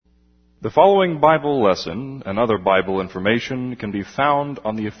The following Bible lesson and other Bible information can be found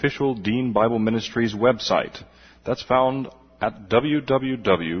on the official Dean Bible Ministries website. That's found at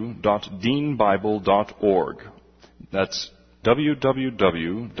www.deanbible.org. That's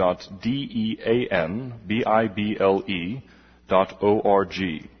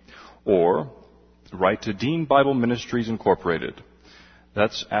www.deanbible.org. Or write to Dean Bible Ministries Incorporated.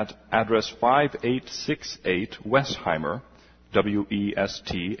 That's at address 5868 Westheimer,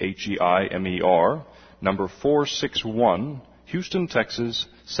 Westheimer, number 461, Houston, Texas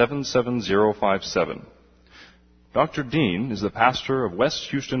 77057. Dr. Dean is the pastor of West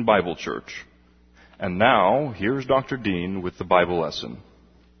Houston Bible Church. And now, here's Dr. Dean with the Bible lesson.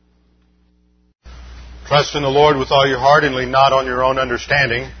 Trust in the Lord with all your heart and lean not on your own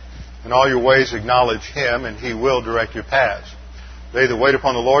understanding. In all your ways acknowledge Him, and He will direct your paths. They that wait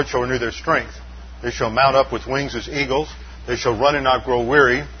upon the Lord shall renew their strength. They shall mount up with wings as eagles. They shall run and not grow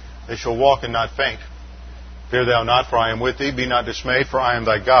weary. They shall walk and not faint. Fear thou not, for I am with thee. Be not dismayed, for I am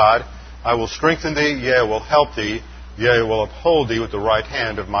thy God. I will strengthen thee, yea, I will help thee. Yea, I will uphold thee with the right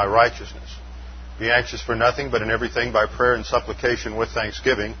hand of my righteousness. Be anxious for nothing, but in everything by prayer and supplication with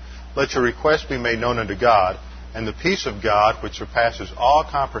thanksgiving. Let your requests be made known unto God. And the peace of God, which surpasses all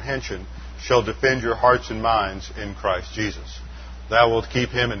comprehension, shall defend your hearts and minds in Christ Jesus. Thou wilt keep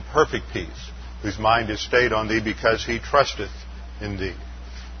him in perfect peace, whose mind is stayed on thee, because he trusteth in thee.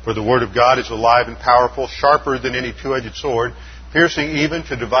 For the word of God is alive and powerful, sharper than any two-edged sword, piercing even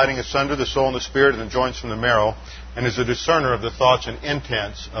to dividing asunder the soul and the spirit and the joints from the marrow, and is a discerner of the thoughts and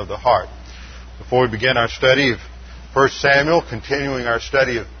intents of the heart. Before we begin our study of 1 Samuel, continuing our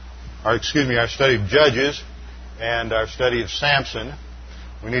study of Judges and our study of Samson,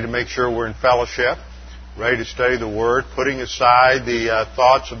 we need to make sure we're in fellowship, ready to study the Word, putting aside the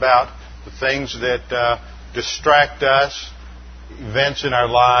thoughts about the things that distract us, events in our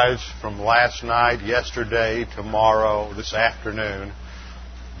lives from last night, yesterday, tomorrow, this afternoon,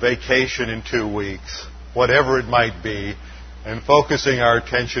 vacation in 2 weeks, whatever it might be, and focusing our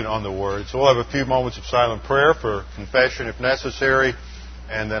attention on the Word. So we'll have a few moments of silent prayer for confession if necessary,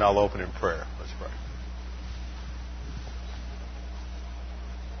 and then I'll open in prayer. Let's pray.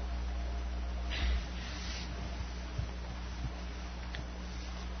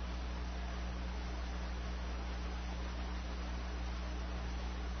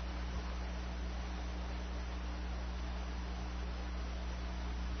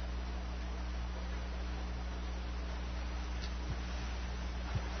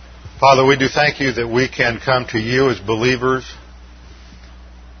 Father, we do thank you that we can come to you as believers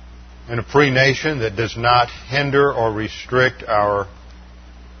in a free nation that does not hinder or restrict our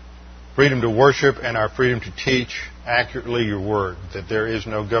freedom to worship and our freedom to teach accurately your word, that there is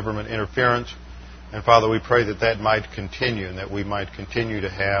no government interference. And Father, we pray that that might continue and that we might continue to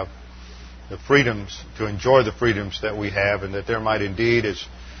have the freedoms, to enjoy the freedoms that we have, and that there might indeed, as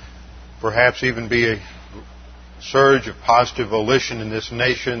perhaps even be a surge of positive volition in this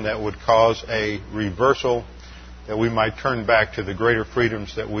nation that would cause a reversal, that we might turn back to the greater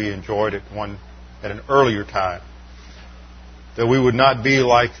freedoms that we enjoyed at an earlier time. That we would not be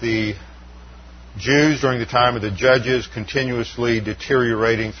like the Jews during the time of the Judges, continuously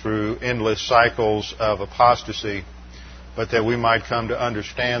deteriorating through endless cycles of apostasy, but that we might come to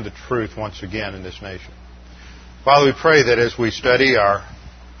understand the truth once again in this nation. Father, we pray that as we study our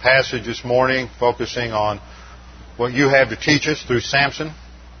passage this morning, focusing on what you have to teach us through Samson,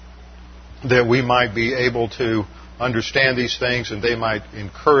 that we might be able to understand these things and they might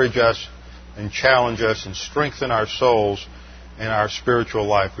encourage us and challenge us and strengthen our souls and our spiritual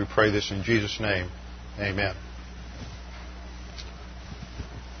life. We pray this in Jesus' name. Amen.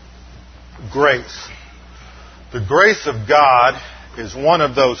 Grace. The grace of God is one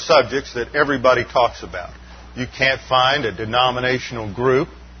of those subjects that everybody talks about. You can't find a denominational group,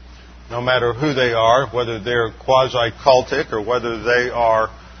 no matter who they are, whether they're quasi-cultic or whether they are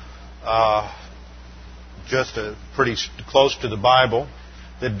just pretty close to the Bible,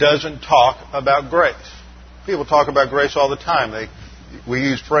 that doesn't talk about grace. People talk about grace all the time. We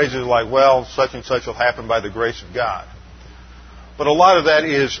use phrases like, well, such and such will happen by the grace of God. But a lot of that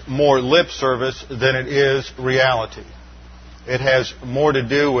is more lip service than it is reality. It has more to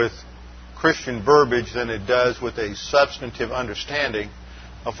do with Christian verbiage than it does with a substantive understanding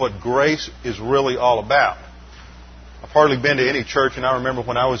of what grace is really all about. I've hardly been to any church, and I remember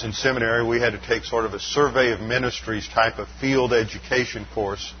when I was in seminary, we had to take sort of a survey of ministries type of field education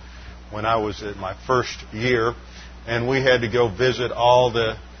course when I was in my first year, and we had to go visit all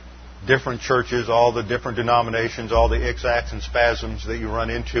the different churches, all the different denominations, all the ixacs and spasms that you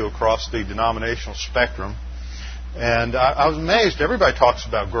run into across the denominational spectrum. And I was amazed. Everybody talks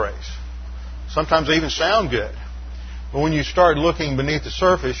about grace. Sometimes they even sound good. But when you start looking beneath the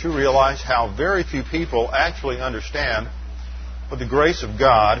surface, you realize how very few people actually understand what the grace of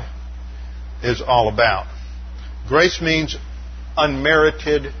God is all about. Grace means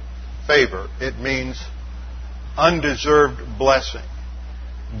unmerited favor. It means undeserved blessing.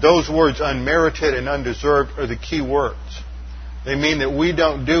 Those words, unmerited and undeserved, are the key words. They mean that we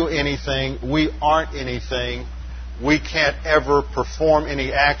don't do anything, we aren't anything, we can't ever perform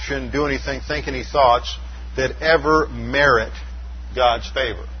any action, do anything, think any thoughts that ever merit God's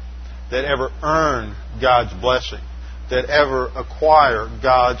favor, that ever earn God's blessing, that ever acquire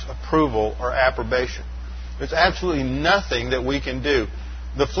God's approval or approbation. There's absolutely nothing that we can do.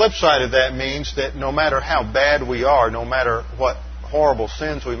 The flip side of that means that no matter how bad we are, no matter what horrible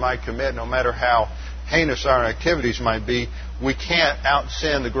sins we might commit, no matter how heinous our activities might be, we can't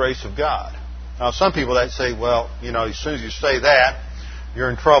out-sin the grace of God. Now, some people that say, well, as soon as you say that, you're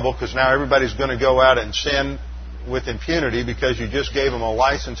in trouble because now everybody's going to go out and sin with impunity because you just gave them a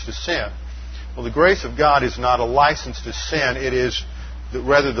license to sin. Well, the grace of God is not a license to sin. It is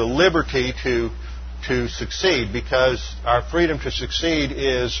rather the liberty to succeed, because our freedom to succeed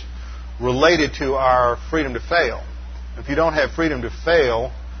is related to our freedom to fail. If you don't have freedom to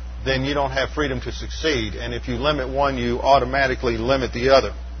fail, then you don't have freedom to succeed. And if you limit one, you automatically limit the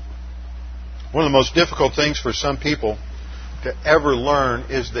other. One of the most difficult things for some people to ever learn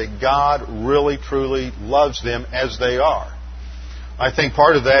is that God really, truly loves them as they are. I think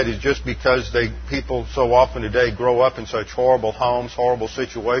part of that is just because people so often today grow up in such horrible homes, horrible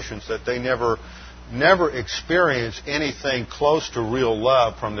situations, that they never experience anything close to real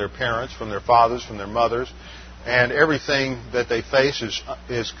love from their parents, from their fathers, from their mothers. And everything that they face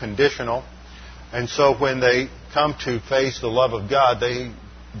is conditional. And so when they come to face the love of God, they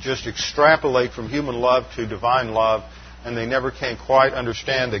just extrapolate from human love to divine love, and they never can quite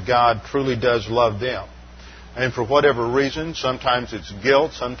understand that God truly does love them. And for whatever reason, sometimes it's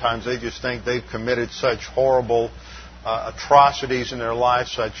guilt, sometimes they just think they've committed such horrible atrocities in their life,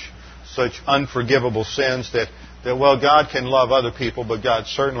 such unforgivable sins that, well, God can love other people, but God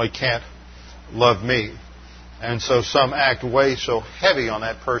certainly can't love me. And so some act weigh so heavy on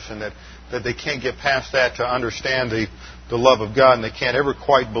that person that they can't get past that to understand the love of God, and they can't ever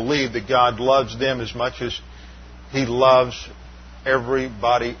quite believe that God loves them as much as He loves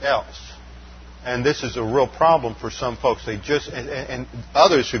everybody else. And this is a real problem for some folks. And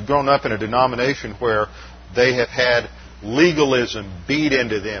others who've grown up in a denomination where they have had legalism beat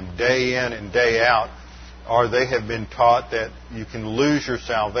into them day in and day out, or they have been taught that you can lose your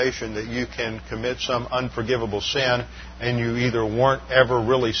salvation, that you can commit some unforgivable sin, and you either weren't ever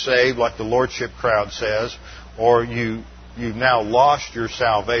really saved, like the Lordship crowd says, or you've now lost your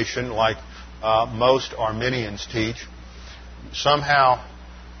salvation, like most Arminians teach. Somehow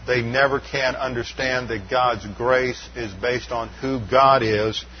they never can understand that God's grace is based on who God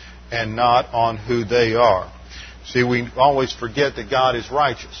is and not on who they are. See, we always forget that God is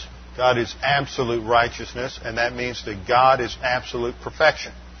righteous. God is absolute righteousness, and that means that God is absolute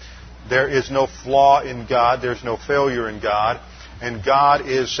perfection. There is no flaw in God. There's no failure in God. And God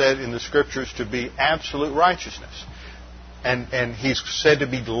is said in the Scriptures to be absolute righteousness. And He's said to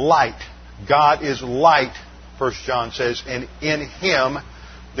be light. God is light, 1 John says, and in Him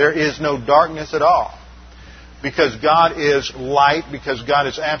there is no darkness at all. Because God is light, because God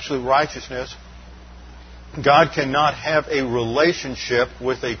is absolute righteousness, God cannot have a relationship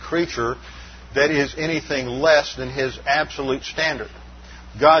with a creature that is anything less than His absolute standard.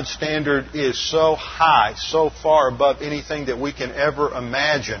 God's standard is so high, so far above anything that we can ever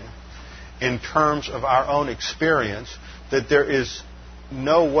imagine in terms of our own experience, that there is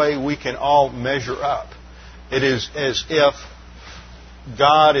no way we can all measure up. It is as if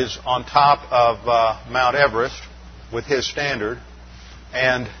God is on top of Mount Everest with His standard,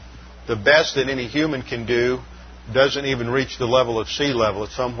 and the best that any human can do doesn't even reach the level of sea level.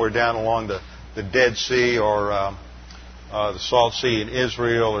 It's somewhere down along the Dead Sea or the Salt Sea in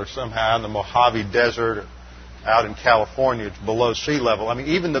Israel, or somehow in the Mojave Desert, or out in California. It's below sea level. I mean,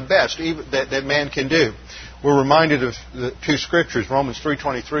 even the best that man can do. We're reminded of the two Scriptures. Romans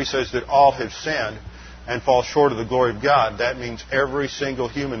 3:23 says that all have sinned and fall short of the glory of God. That means every single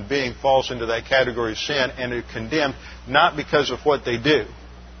human being falls into that category of sin and is condemned not because of what they do,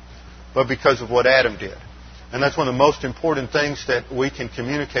 but because of what Adam did. And that's one of the most important things that we can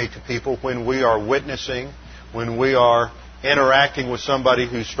communicate to people when we are witnessing, when we are interacting with somebody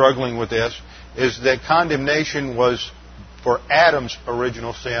who's struggling with this, is that condemnation was for Adam's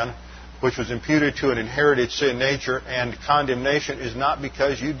original sin, which was imputed to an inherited sin nature, and condemnation is not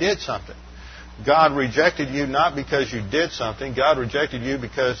because you did something. God rejected you not because you did something. God rejected you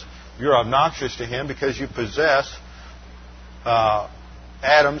because you're obnoxious to Him, because you possess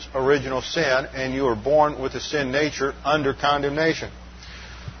Adam's original sin, and you were born with a sin nature under condemnation.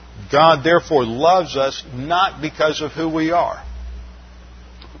 God therefore loves us not because of who we are,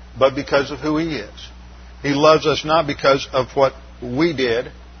 but because of who He is. He loves us not because of what we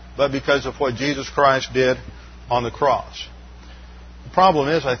did, but because of what Jesus Christ did on the cross. The problem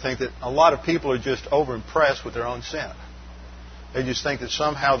is, I think, that a lot of people are just overimpressed with their own sin. They just think that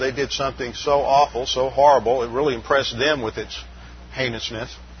somehow they did something so awful, so horrible, it really impressed them with its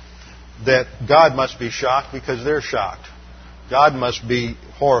heinousness, that God must be shocked because they're shocked. God must be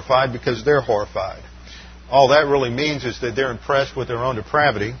horrified because they're horrified. All that really means is that they're impressed with their own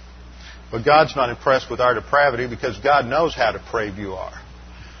depravity, but God's not impressed with our depravity because God knows how depraved you are.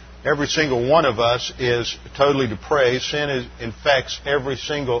 Every single one of us is totally depraved. Sin infects every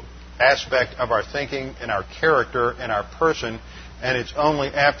single aspect of our thinking and our character and our person, and it's only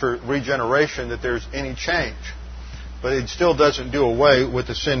after regeneration that there's any change. But it still doesn't do away with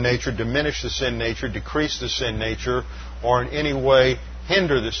the sin nature, diminish the sin nature, decrease the sin nature, or in any way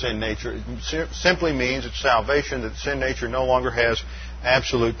hinder the sin nature. It simply means at salvation that the sin nature no longer has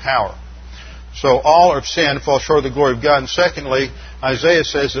absolute power. So all of sin falls short of the glory of God. And secondly, Isaiah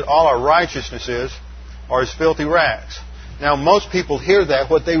says that all our righteousnesses are as filthy rags. Now, most people hear that.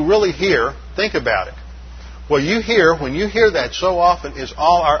 What they really hear, think about it. What you hear, when you hear that so often, is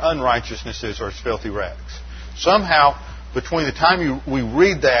all our unrighteousnesses are as filthy rags. Somehow, between the time we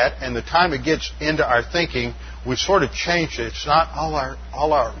read that and the time it gets into our thinking, we've sort of changed it. It's not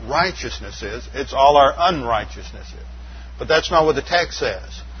all our righteousnesses, it's all our unrighteousnesses. But that's not what the text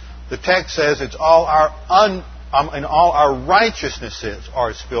says. The text says it's all our righteousnesses are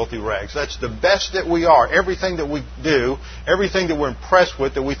as filthy rags. That's the best that we are. Everything that we do, everything that we're impressed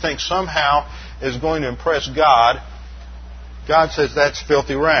with, that we think somehow is going to impress God, God says that's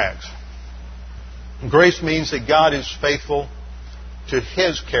filthy rags. Grace means that God is faithful to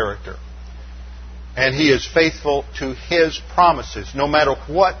His character. And He is faithful to His promises, no matter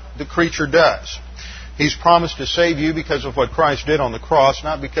what the creature does. He's promised to save you because of what Christ did on the cross,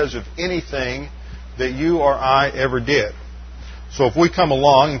 not because of anything that you or I ever did. So if we come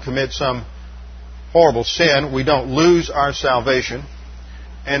along and commit some horrible sin, we don't lose our salvation,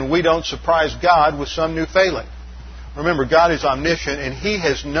 and we don't surprise God with some new failing. Remember, God is omniscient, and He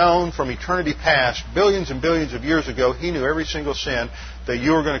has known from eternity past, billions and billions of years ago, He knew every single sin that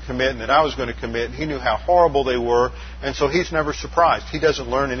you were going to commit and that I was going to commit. He knew how horrible they were, and so He's never surprised. He doesn't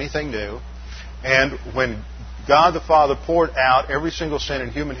learn anything new. And when God the Father poured out every single sin in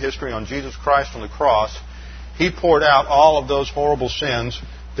human history on Jesus Christ on the cross, He poured out all of those horrible sins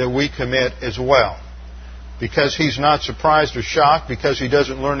that we commit as well. Because He's not surprised or shocked, because He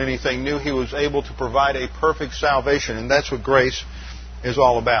doesn't learn anything new, He was able to provide a perfect salvation, and that's what grace is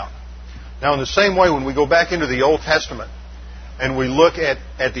all about. Now, in the same way, when we go back into the Old Testament and we look at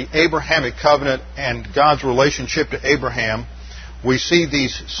the Abrahamic covenant and God's relationship to Abraham, we see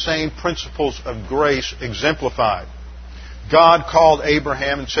these same principles of grace exemplified. God called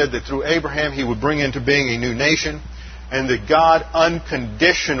Abraham and said that through Abraham He would bring into being a new nation, and that God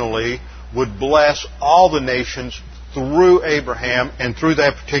unconditionally would bless all the nations through Abraham and through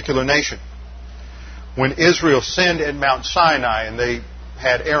that particular nation. When Israel sinned at Mount Sinai and they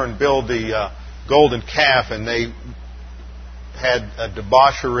had Aaron build the golden calf, and they had a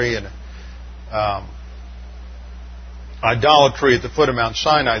debauchery and idolatry at the foot of Mount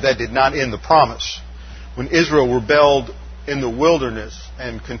Sinai, that did not end the promise. When Israel rebelled in the wilderness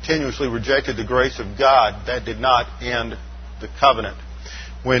and continuously rejected the grace of God, that did not end the covenant.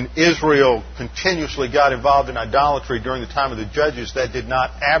 When Israel continuously got involved in idolatry during the time of the judges, that did not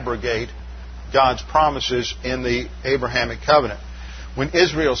abrogate God's promises in the Abrahamic covenant. When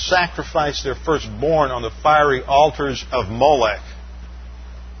Israel sacrificed their firstborn on the fiery altars of Molech,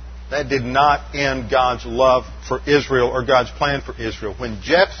 that did not end God's love for Israel or God's plan for Israel. When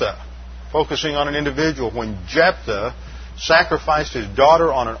Jephthah, focusing on an individual, when Jephthah sacrificed his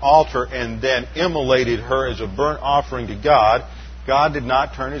daughter on an altar and then immolated her as a burnt offering to God, God did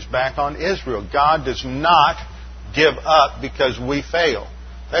not turn His back on Israel. God does not give up because we fail.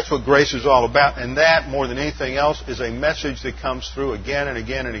 That's what grace is all about. And that, more than anything else, is a message that comes through again and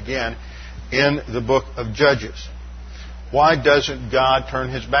again and again in the book of Judges. Why doesn't God turn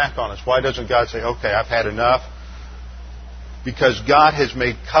His back on us? Why doesn't God say, okay, I've had enough? Because God has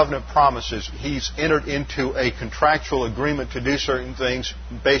made covenant promises. He's entered into a contractual agreement to do certain things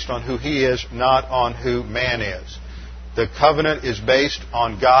based on who He is, not on who man is. The covenant is based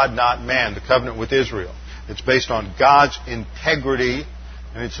on God, not man, the covenant with Israel. It's based on God's integrity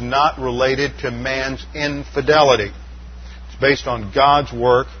And it's not related to man's infidelity. It's based on God's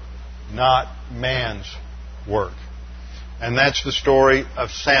work, not man's work. And that's the story of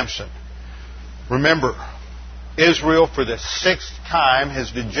Samson. Remember, Israel for the 6th time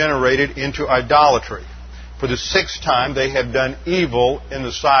has degenerated into idolatry. For the 6th time they have done evil in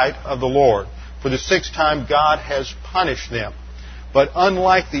the sight of the Lord. For the 6th time God has punished them. But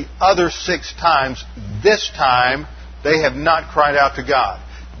unlike the other 6 times, this time they have not cried out to God.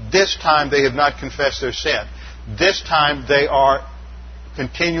 This time they have not confessed their sin. This time they are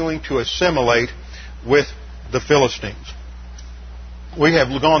continuing to assimilate with the Philistines. We have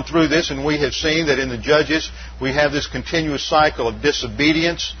gone through this and we have seen that in the Judges we have this continuous cycle of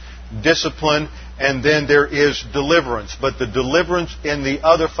disobedience, discipline, and then there is deliverance. But the deliverance in the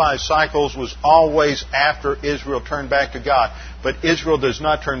other 5 cycles was always after Israel turned back to God. But Israel does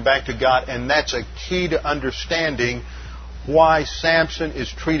not turn back to God, and that's a key to understanding why Samson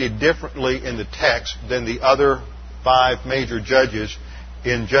is treated differently in the text than the other 5 major judges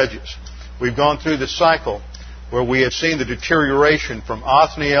in Judges. We've gone through the cycle where we have seen the deterioration from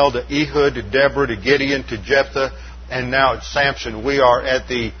Othniel to Ehud to Deborah to Gideon to Jephthah, and now it's Samson. We are at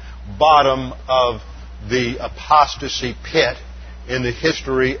the bottom of the apostasy pit in the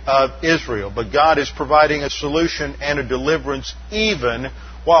history of Israel. But God is providing a solution and a deliverance even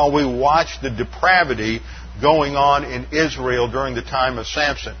while we watch the depravity going on in Israel during the time of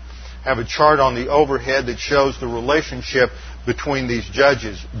Samson. I have a chart on the overhead that shows the relationship between these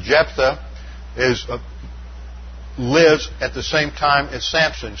judges. Jephthah lives at the same time as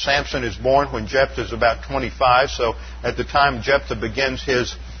Samson. Samson is born when Jephthah is about 25, so at the time Jephthah begins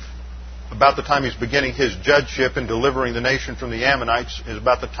about the time he's beginning his judgeship and delivering the nation from the Ammonites is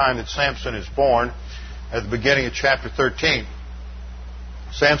about the time that Samson is born, at the beginning of chapter 13.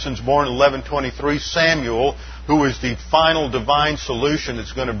 Samson's born in 1123. Samuel, who is the final divine solution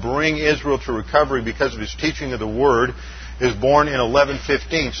that's going to bring Israel to recovery because of his teaching of the Word, is born in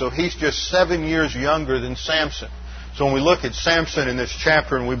 1115. So he's just 7 years younger than Samson. So when we look at Samson in this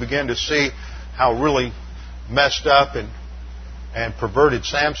chapter and we begin to see how really messed up and perverted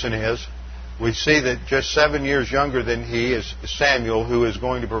Samson is, we see that just 7 years younger than he is Samuel, who is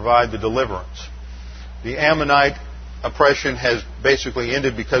going to provide the deliverance. The Ammonite oppression has basically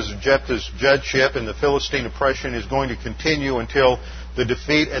ended because of Jephthah's judgeship, and the Philistine oppression is going to continue until the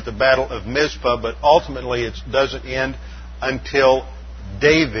defeat at the Battle of Mizpah, but ultimately it doesn't end until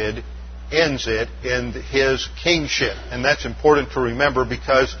David ends it in his kingship. And that's important to remember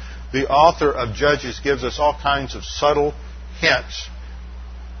because the author of Judges gives us all kinds of subtle hints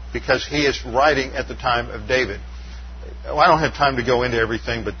because he is writing at the time of David. I don't have time to go into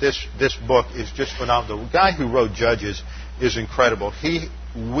everything, but this book is just phenomenal. The guy who wrote Judges is incredible. He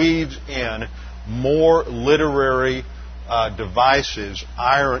weaves in more literary devices,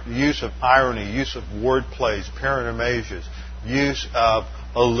 use of irony, use of word plays, paronomasias, use of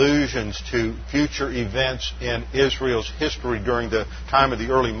allusions to future events in Israel's history during the time of the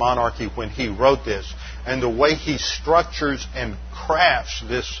early monarchy when he wrote this. And the way he structures and crafts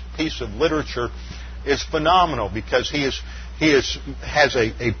this piece of literature is phenomenal because he has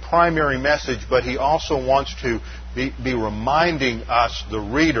a primary message, but he also wants to be reminding us, the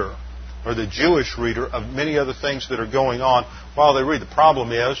reader, or the Jewish reader, of many other things that are going on while they read. The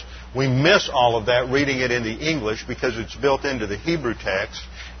problem is we miss all of that reading it in the English because it's built into the Hebrew text,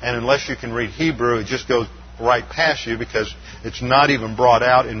 and unless you can read Hebrew, it just goes right past you because it's not even brought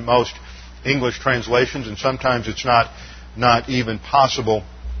out in most English translations, and sometimes it's not even possible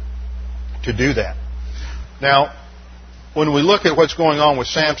to do that. Now, when we look at what's going on with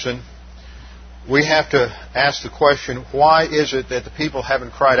Samson, we have to ask the question, why is it that the people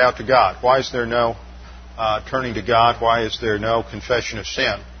haven't cried out to God? Why is there no turning to God? Why is there no confession of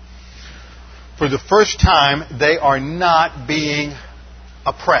sin? For the first time, they are not being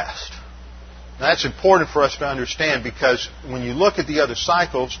oppressed. Now, that's important for us to understand because when you look at the other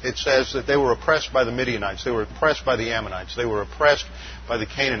cycles, it says that they were oppressed by the Midianites, they were oppressed by the Ammonites, they were oppressed by the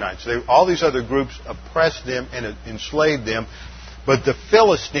Canaanites. All these other groups oppressed them and enslaved them, but the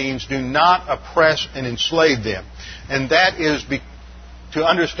Philistines do not oppress and enslave them. And that is, to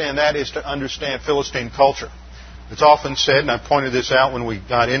understand that is to understand Philistine culture. It's often said, and I pointed this out when we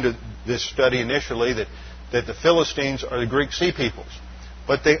got into this study initially, that the Philistines are the Greek Sea Peoples.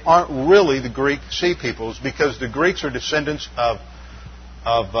 But they aren't really the Greek Sea Peoples because the Greeks are descendants of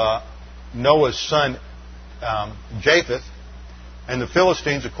Noah's son Japheth, and the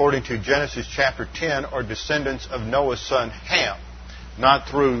Philistines, according to Genesis chapter 10, are descendants of Noah's son Ham. Not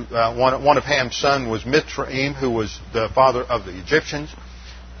through one of Ham's sons was Mitzrayim, who was the father of the Egyptians,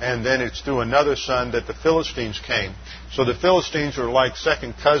 and then it's through another son that the Philistines came. So the Philistines are like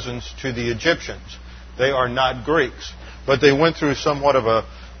second cousins to the Egyptians. They are not Greeks. But they went through somewhat of a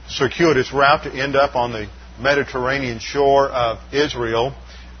circuitous route to end up on the Mediterranean shore of Israel.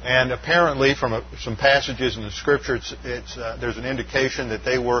 And apparently, from some passages in the Scripture, there's an indication that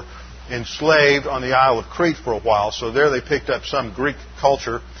they were enslaved on the Isle of Crete for a while. So there they picked up some Greek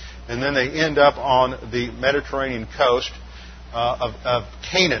culture, and then they end up on the Mediterranean coast of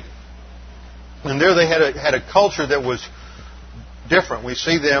Canaan. And there they had a culture that was different. We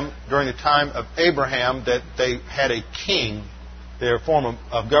see them during the time of Abraham that they had a king. Their form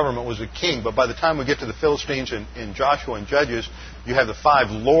of government was a king. But by the time we get to the Philistines in Joshua and Judges, you have the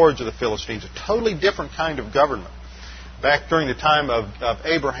 5 lords of the Philistines, a totally different kind of government. Back during the time of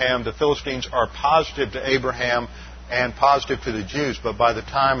Abraham, the Philistines are positive to Abraham and positive to the Jews. But by the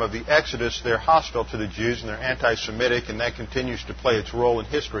time of the Exodus, they're hostile to the Jews and they're anti-Semitic, and that continues to play its role in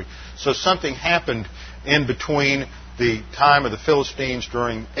history. So something happened in between the time of the Philistines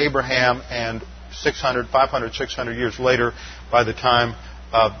during Abraham and 500, 600 years later by the time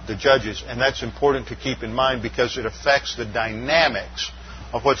of the Judges. And that's important to keep in mind because it affects the dynamics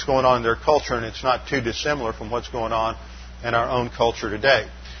of what's going on in their culture, and it's not too dissimilar from what's going on in our own culture today.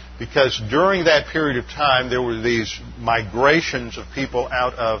 Because during that period of time, there were these migrations of people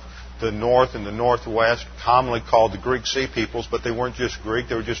out of the north and the northwest, commonly called the Greek Sea peoples, but they weren't just Greek,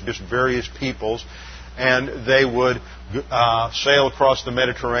 they were just various peoples. And they would sail across the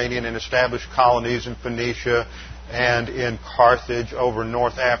Mediterranean and establish colonies in Phoenicia and in Carthage over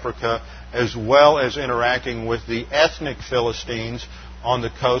North Africa, as well as interacting with the ethnic Philistines on the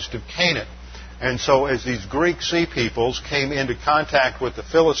coast of Canaan. And so as these Greek Sea peoples came into contact with the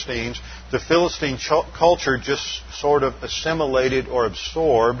Philistine culture just sort of assimilated or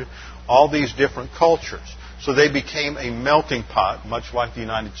absorbed all these different cultures. So they became a melting pot, much like the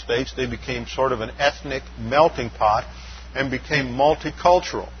United States. They became sort of an ethnic melting pot and became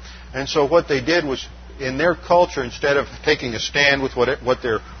multicultural. And so what they did was, in their culture, instead of taking a stand with what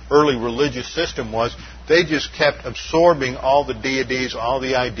their early religious system was, they just kept absorbing all the deities, all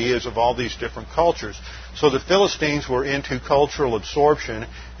the ideas of all these different cultures. So the Philistines were into cultural absorption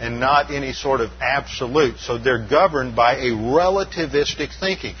and not any sort of absolute. So they're governed by a relativistic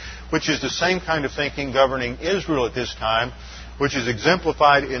thinking, which is the same kind of thinking governing Israel at this time, which is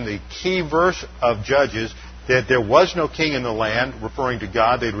exemplified in the key verse of Judges, that there was no king in the land, referring to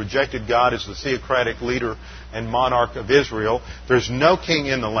God. They'd rejected God as the theocratic leader and monarch of Israel. There's no king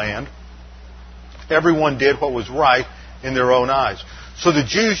in the land. Everyone did what was right in their own eyes. So the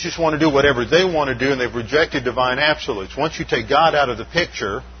Jews just want to do whatever they want to do, and they've rejected divine absolutes. Once you take God out of the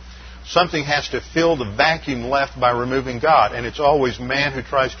picture, something has to fill the vacuum left by removing God. And it's always man who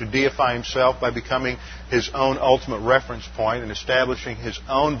tries to deify himself by becoming his own ultimate reference point and establishing his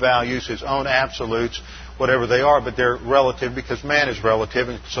own values, his own absolutes, whatever they are, but they're relative because man is relative,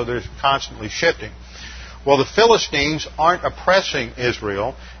 and so they're constantly shifting. Well, the Philistines aren't oppressing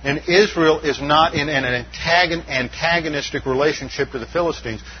Israel, and Israel is not in an antagonistic relationship to the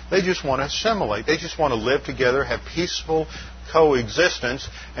Philistines. They just want to assimilate. They just want to live together, have peaceful coexistence,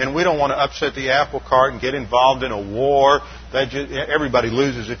 and we don't want to upset the apple cart and get involved in a war. Everybody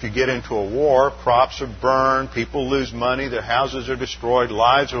loses if you get into a war. Crops are burned, people lose money, their houses are destroyed,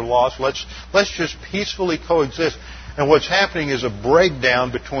 lives are lost. Let's just peacefully coexist. And what's happening is a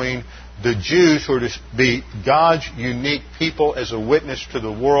breakdown between the Jews, who are to be God's unique people as a witness to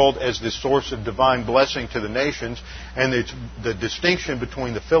the world, as the source of divine blessing to the nations, and the distinction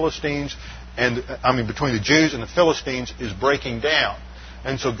between the Philistines between the Jews and the Philistines is breaking down.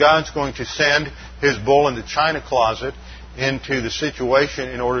 And so God's going to send His bull in the china closet into the situation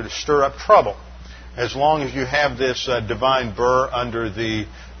in order to stir up trouble. As long as you have this divine burr under the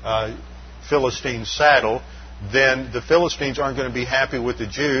Philistine saddle, then the Philistines aren't going to be happy with the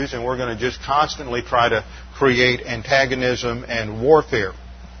Jews, and we're going to just constantly try to create antagonism and warfare.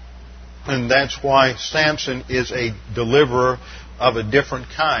 And that's why Samson is a deliverer of a different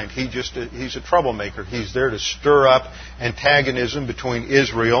kind. He's a troublemaker. He's there to stir up antagonism between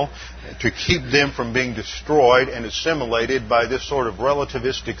Israel, to keep them from being destroyed and assimilated by this sort of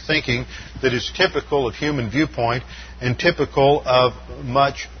relativistic thinking that is typical of human viewpoint and typical of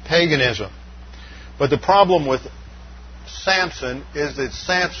much paganism. But the problem with Samson is that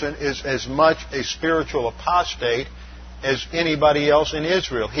Samson is as much a spiritual apostate as anybody else in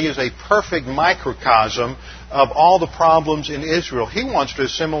Israel. He is a perfect microcosm of all the problems in Israel. He wants to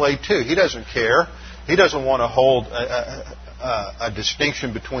assimilate too. He doesn't care. He doesn't want to hold a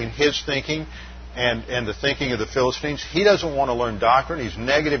distinction between his thinking and the thinking of the Philistines. He doesn't want to learn doctrine. He's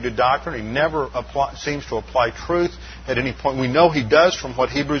negative to doctrine. He never seems to apply truth at any point. We know he does from what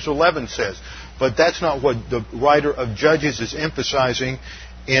Hebrews 11 says. But that's not what the writer of Judges is emphasizing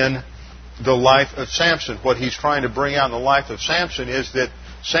in the life of Samson. What he's trying to bring out in the life of Samson is that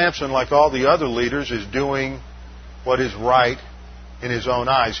Samson, like all the other leaders, is doing what is right in his own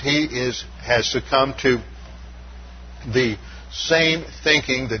eyes. He has succumbed to the same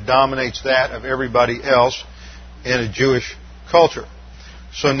thinking that dominates that of everybody else in a Jewish culture.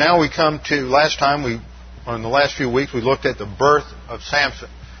 So now we come to, in the last few weeks, we looked at the birth of Samson,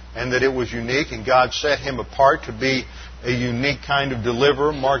 and that it was unique, and God set him apart to be a unique kind of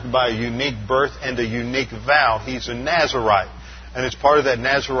deliverer, marked by a unique birth and a unique vow. He's a Nazirite. And as part of that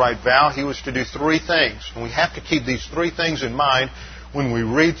Nazirite vow, he was to do three things. And we have to keep these three things in mind when we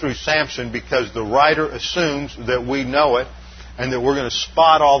read through Samson, because the writer assumes that we know it and that we're going to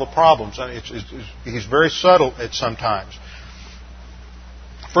spot all the problems. He's very subtle at sometimes.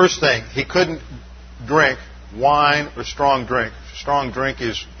 First thing, he couldn't drink wine or strong drink. Strong drink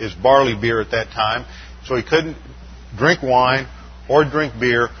is barley beer at that time. So he couldn't drink wine or drink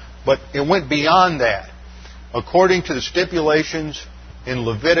beer, but it went beyond that. According to the stipulations in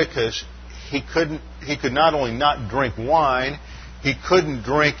Leviticus, he could not only not drink wine, he couldn't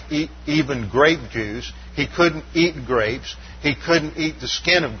drink even grape juice. He couldn't eat grapes. He couldn't eat the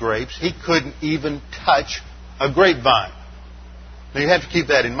skin of grapes. He couldn't even touch a grapevine. Now you have to keep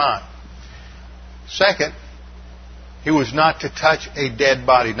that in mind. Second, he was not to touch a dead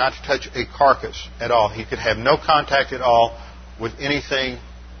body, not to touch a carcass at all. He could have no contact at all with anything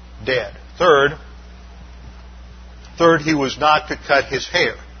dead. Third, he was not to cut his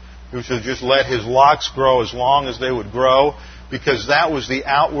hair. He was to just let his locks grow as long as they would grow, because that was the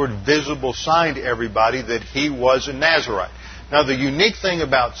outward visible sign to everybody that he was a Nazirite. Now, the unique thing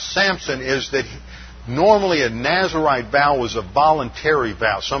about Samson is that normally a Nazirite vow was a voluntary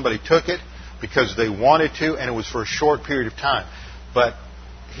vow. Somebody took it because they wanted to, and it was for a short period of time. But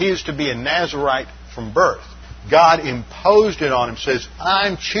he is to be a Nazirite from birth. God imposed it on him, says,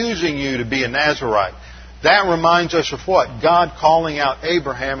 I'm choosing you to be a Nazirite. That reminds us of what? God calling out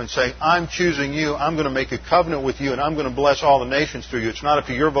Abraham and saying, I'm choosing you, I'm going to make a covenant with you, and I'm going to bless all the nations through you. It's not up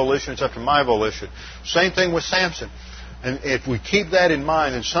to your volition, it's up to my volition. Same thing with Samson. And if we keep that in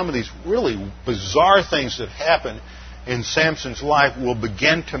mind, then some of these really bizarre things that happen in Samson's life will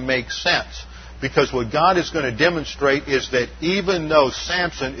begin to make sense. Because what God is going to demonstrate is that even though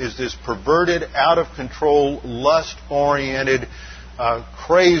Samson is this perverted, out-of-control, lust-oriented,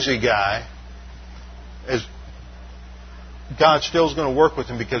 crazy guy, as God still is going to work with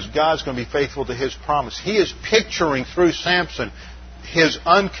him, because God's going to be faithful to His promise. He is picturing through Samson His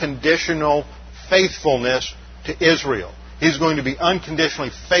unconditional faithfulness to Israel. He's going to be unconditionally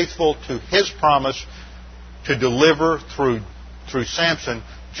faithful to His promise to deliver through Samson,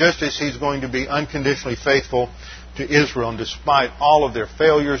 just as He's going to be unconditionally faithful to Israel. And despite all of their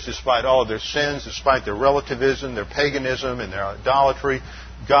failures, despite all of their sins, despite their relativism, their paganism, and their idolatry,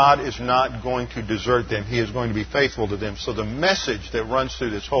 God is not going to desert them. He is going to be faithful to them. So the message that runs through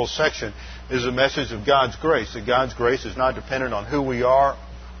this whole section is a message of God's grace. That God's grace is not dependent on who we are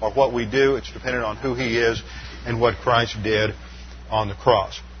or what we do. It's dependent on who He is and what Christ did on the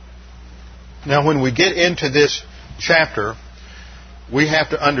cross. Now, when we get into this chapter, we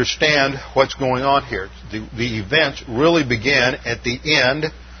have to understand what's going on here. The events really begin at the end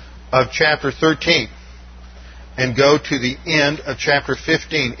of chapter 13 and go to the end of chapter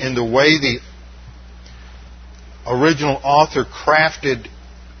 15. In the way the original author crafted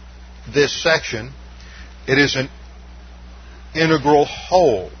this section, it is an integral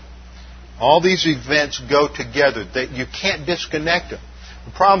whole. All these events go together. You can't disconnect them.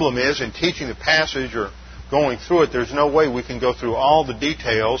 The problem is, in teaching the passage or going through it, there's no way we can go through all the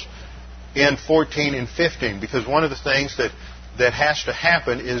details in 14 and 15, because one of the things that has to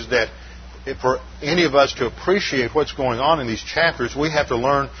happen is that for any of us to appreciate what's going on in these chapters, we have to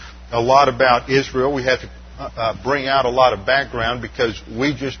learn a lot about Israel. We have to bring out a lot of background, because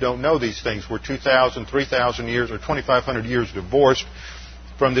we just don't know these things. We're 2,000, 3,000 years, or 2,500 years divorced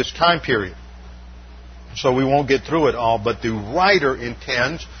from this time period. So we won't get through it all, but the writer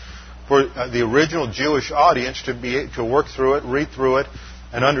intends for the original Jewish audience to work through it, read through it,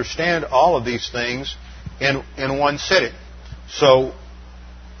 and understand all of these things in one sitting. So,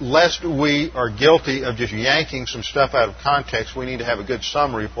 lest we are guilty of just yanking some stuff out of context, we need to have a good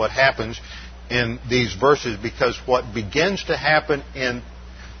summary of what happens in these verses, because what begins to happen in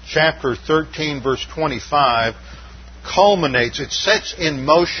chapter 13, verse 25, culminates, it sets in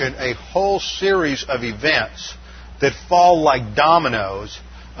motion a whole series of events that fall like dominoes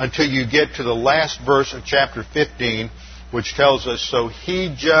until you get to the last verse of chapter 15, which tells us, so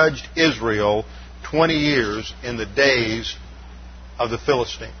he judged Israel 20 years in the days of the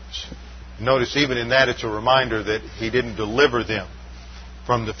Philistines. Notice even in that it's a reminder that he didn't deliver them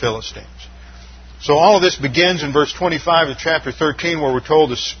from the Philistines. So all of this begins in verse 25 of chapter 13, where we're told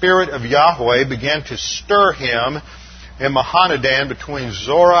the Spirit of Yahweh began to stir him in Mahanadan between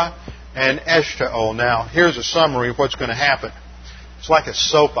Zorah and Eshtaol. Now, here's a summary of what's going to happen. It's like a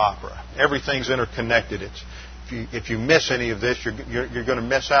soap opera. Everything's interconnected. If you miss any of this, you're going to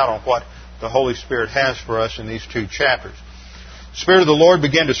miss out on what the Holy Spirit has for us in these two chapters. The Spirit of the Lord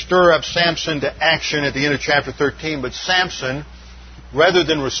began to stir up Samson to action at the end of chapter 13, but Samson, rather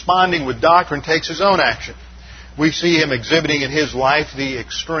than responding with doctrine, takes his own action. We see him exhibiting in his life the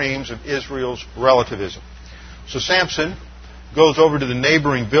extremes of Israel's relativism. So Samson goes over to the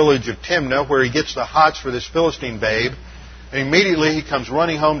neighboring village of Timnah, where he gets the hots for this Philistine babe, and immediately he comes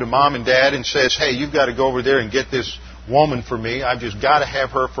running home to mom and dad and says, hey, you've got to go over there and get this woman for me. I've just got to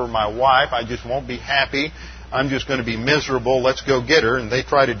have her for my wife. I just won't be happy. I'm just going to be miserable. Let's go get her. And they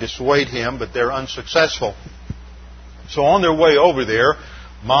try to dissuade him, but they're unsuccessful. So on their way over there,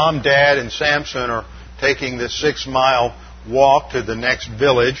 Mom, Dad, and Samson are taking this 6-mile walk to the next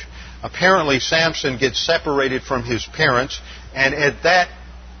village. Apparently, Samson gets separated from his parents, and at that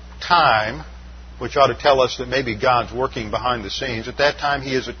time, which ought to tell us that maybe God's working behind the scenes, at that time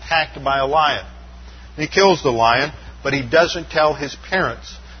he is attacked by a lion. He kills the lion, but he doesn't tell his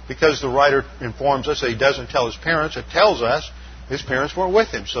parents. Because the writer informs us that he doesn't tell his parents, it tells us his parents weren't with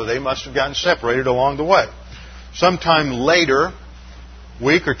him, so they must have gotten separated along the way. Sometime later, a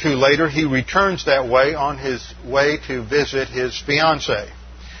week or two later, he returns that way on his way to visit his fiancée.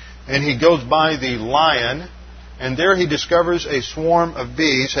 And he goes by the lion, and there he discovers a swarm of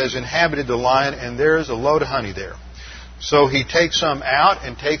bees has inhabited the lion, and there is a load of honey there. So he takes some out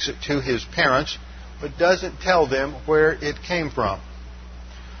and takes it to his parents, but doesn't tell them where it came from.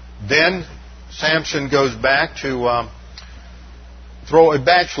 Then Samson goes back to throw a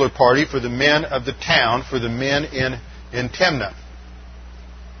bachelor party for the men of the town, for the men in Timnah.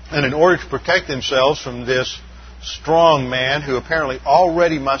 And in order to protect themselves from this strong man, who apparently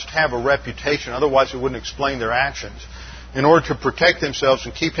already must have a reputation, otherwise it wouldn't explain their actions, in order to protect themselves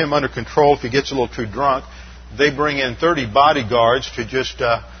and keep him under control if he gets a little too drunk, they bring in 30 bodyguards to just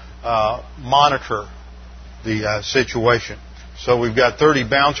monitor the situation. So we've got 30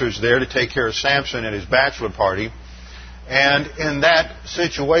 bouncers there to take care of Samson at his bachelor party. And in that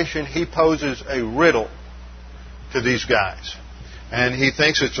situation, he poses a riddle to these guys. And he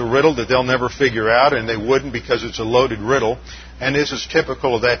thinks it's a riddle that they'll never figure out, and they wouldn't because it's a loaded riddle. And this is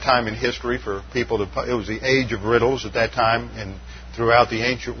typical of that time in history for people it was the age of riddles at that time and throughout the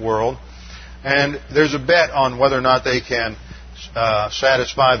ancient world. And there's a bet on whether or not they can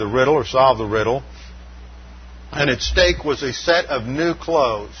satisfy the riddle or solve the riddle. And at stake was a set of new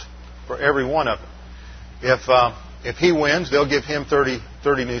clothes for every one of them. If he wins, they'll give him 30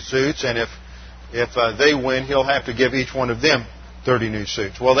 new suits, and if they win, he'll have to give each one of them 30 new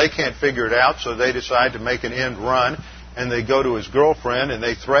suits. Well, they can't figure it out, so they decide to make an end run, and they go to his girlfriend, and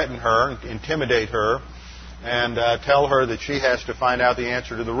they threaten her, intimidate her, and tell her that she has to find out the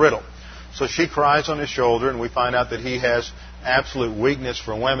answer to the riddle. So she cries on his shoulder, and we find out that he has absolute weakness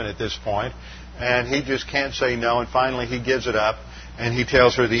for women at this point. And he just can't say no, and finally he gives it up, and he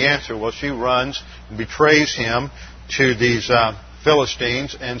tells her the answer. Well, she runs and betrays him to these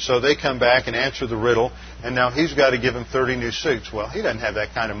Philistines, and so they come back and answer the riddle, and now he's got to give him 30 new suits. Well, he doesn't have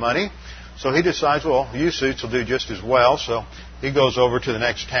that kind of money, so he decides, well, new suits will do just as well, so he goes over to the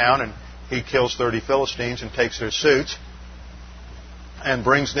next town, and he kills 30 Philistines and takes their suits and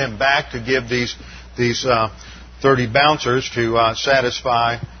brings them back to give these 30 bouncers to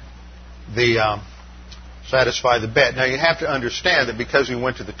satisfy the bet. Now you have to understand that because he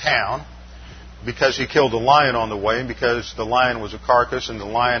went to the town, because he killed a lion on the way, and because the lion was a carcass and the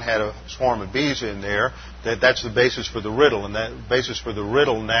lion had a swarm of bees in there, that's the basis for the riddle. And that basis for the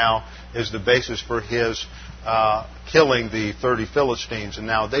riddle now is the basis for his killing the 30 Philistines. And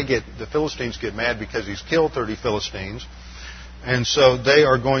now the Philistines get mad because he's killed 30 Philistines, and so they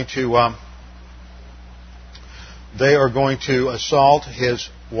are going to assault his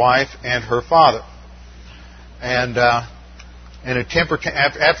wife and her father. And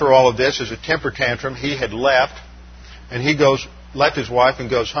after all of this, as a temper tantrum, he had left, and he left his wife and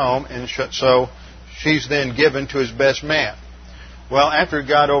goes home, and so she's then given to his best man. Well, after he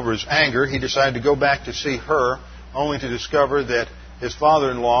got over his anger, he decided to go back to see her, only to discover that his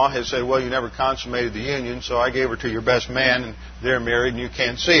father-in-law had said, well, you never consummated the union, so I gave her to your best man, and they're married, and you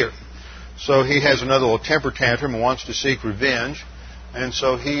can't see her. So he has another little temper tantrum and wants to seek revenge. And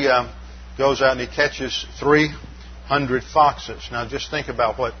so he goes out and he catches 300 foxes. Now just think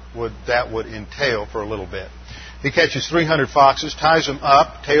about what that would entail for a little bit. He catches 300 foxes, ties them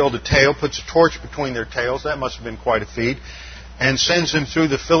up, tail to tail, puts a torch between their tails. That must have been quite a feat. And sends them through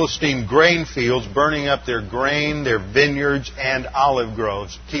the Philistine grain fields, burning up their grain, their vineyards, and olive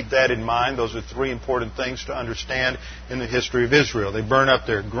groves. Keep that in mind. Those are three important things to understand in the history of Israel. They burn up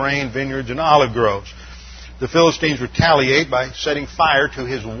their grain, vineyards, and olive groves. The Philistines retaliate by setting fire to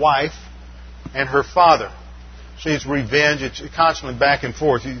his wife and her father. See, it's revenge. It's constantly back and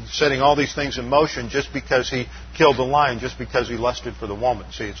forth. He's setting all these things in motion just because he killed the lion, just because he lusted for the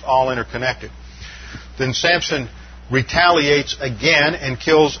woman. See, it's all interconnected. Then Samson retaliates again and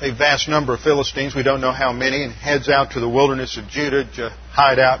kills a vast number of Philistines, we don't know how many, and heads out to the wilderness of Judah to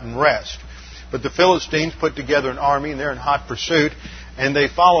hide out and rest. But the Philistines put together an army, and they're in hot pursuit, and they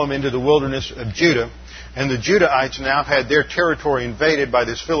follow him into the wilderness of Judah. And the Judahites now have had their territory invaded by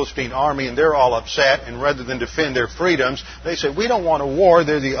this Philistine army, and they're all upset, and rather than defend their freedoms, they say, we don't want a war.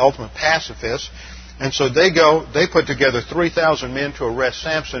 They're the ultimate pacifists. And so they put together 3,000 men to arrest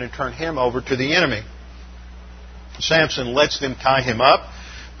Samson and turn him over to the enemy. Samson lets them tie him up,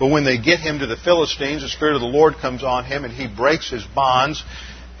 but when they get him to the Philistines, the Spirit of the Lord comes on him, and he breaks his bonds,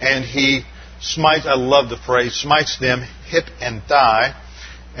 and he smites, I love the phrase, smites them hip and thigh,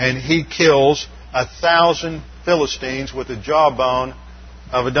 and he kills 1,000 Philistines with the jawbone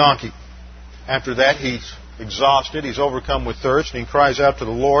of a donkey. After that, he's exhausted, he's overcome with thirst, and he cries out to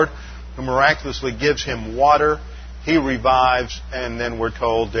the Lord, who miraculously gives him water. He revives, and then we're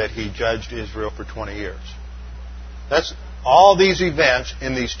told that he judged Israel for 20 years. That's all these events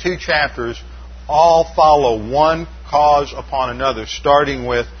in these two chapters all follow one cause upon another, starting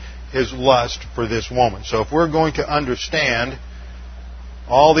with his lust for this woman. So if we're going to understand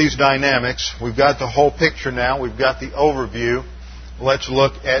all these dynamics, we've got the whole picture now, we've got the overview. Let's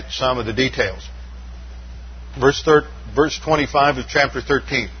look at some of the details. Verse 25 of chapter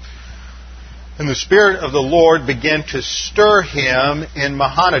 13. And the Spirit of the Lord began to stir him in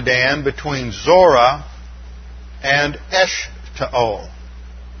Mahanadan between Zorah and Eshtaol.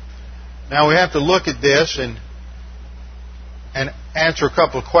 Now we have to look at this and answer a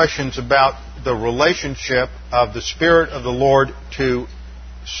couple of questions about the relationship of the Spirit of the Lord to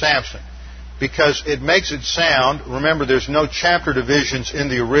Samson. Because it makes it sound, remember there's no chapter divisions in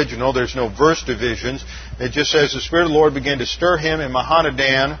the original, there's no verse divisions. It just says the Spirit of the Lord began to stir him in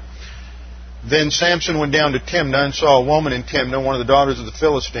Mahanadan. Then Samson went down to Timnah and saw a woman in Timnah, one of the daughters of the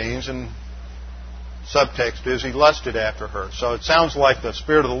Philistines, and subtext is he lusted after her. So it sounds like the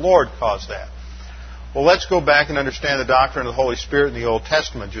Spirit of the Lord caused that. Well, let's go back and understand the doctrine of the Holy Spirit in the Old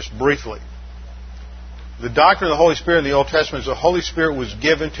Testament just briefly. The doctrine of the Holy Spirit in the Old Testament is the Holy Spirit was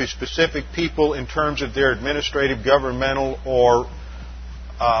given to specific people in terms of their administrative, governmental, or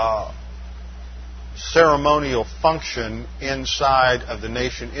ceremonial function inside of the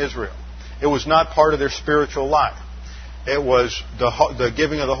nation Israel. It was not part of their spiritual life. It was the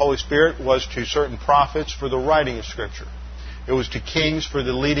giving of the Holy Spirit was to certain prophets for the writing of Scripture. It was to kings for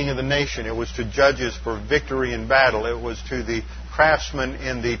the leading of the nation. It was to judges for victory in battle. It was to the craftsmen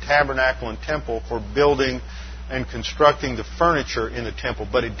in the tabernacle and temple for building and constructing the furniture in the temple.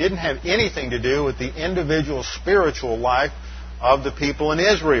 But it didn't have anything to do with the individual spiritual life of the people in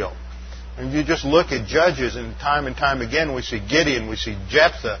Israel. And you just look at Judges, and time again we see Gideon, we see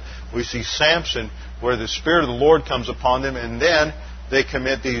Jephthah, we see Samson, where the Spirit of the Lord comes upon them, and then they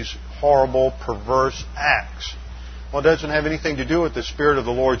commit these horrible, perverse acts. Well, it doesn't have anything to do with the Spirit of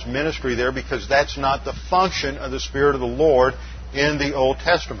the Lord's ministry there, because that's not the function of the Spirit of the Lord in the Old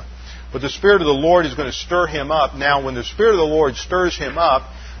Testament. But the Spirit of the Lord is going to stir him up. Now, when the Spirit of the Lord stirs him up,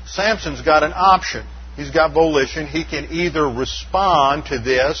 Samson's got an option. He's got volition. He can either respond to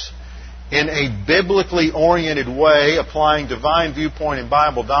this in a biblically oriented way, applying divine viewpoint and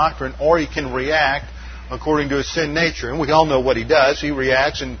Bible doctrine, or he can react according to his sin nature. And we all know what he does. He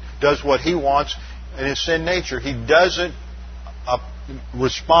reacts and does what he wants in his sin nature. He doesn't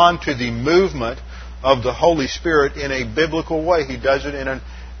respond to the movement of the Holy Spirit in a biblical way. He does it in an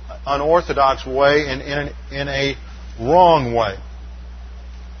unorthodox way and in a wrong way.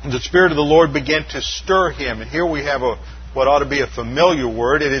 The Spirit of the Lord began to stir him. And here we have what ought to be a familiar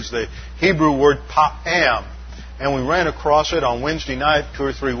word. It is the Hebrew word pa'am. And we ran across it on Wednesday night 2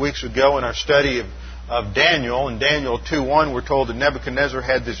 or 3 weeks ago in our study of Daniel. In Daniel 2:1, we're told that Nebuchadnezzar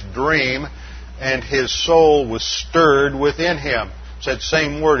had this dream and his soul was stirred within him. It's that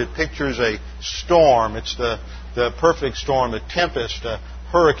same word. It pictures a storm. It's the perfect storm, a tempest, a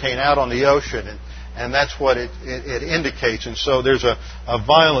hurricane out on the ocean. And that's what it indicates. And so there's a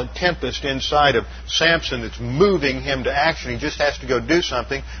violent tempest inside of Samson that's moving him to action. He just has to go do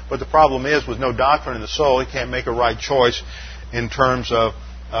something. But the problem is, with no doctrine in the soul, he can't make a right choice in terms of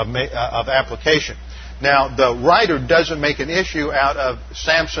application. Now, the writer doesn't make an issue out of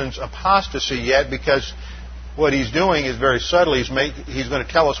Samson's apostasy yet, because what he's doing is very subtle. He's going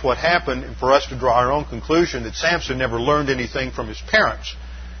to tell us what happened, and for us to draw our own conclusion that Samson never learned anything from his parents.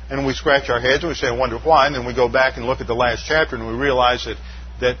 And we scratch our heads and we say, I wonder why. And then we go back and look at the last chapter and we realize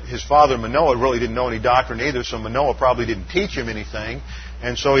that his father Manoah really didn't know any doctrine either, so Manoah probably didn't teach him anything,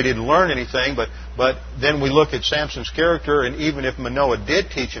 and so he didn't learn anything. But then we look at Samson's character, and even if Manoah did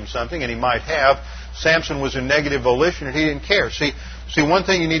teach him something, and he might have, Samson was in negative volition and he didn't care. See, one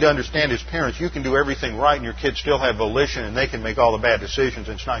thing you need to understand as parents, you can do everything right and your kids still have volition and they can make all the bad decisions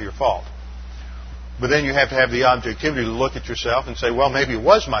and it's not your fault. But then you have to have the objectivity to look at yourself and say, well, maybe it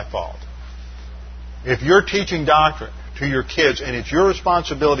was my fault. If you're teaching doctrine to your kids, and it's your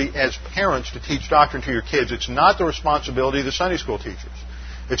responsibility as parents to teach doctrine to your kids, it's not the responsibility of the Sunday school teachers.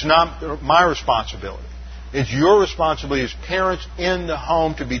 It's not my responsibility. It's your responsibility as parents in the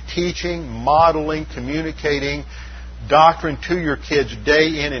home to be teaching, modeling, communicating doctrine to your kids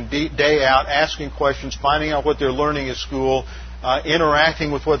day in and day out, asking questions, finding out what they're learning at school,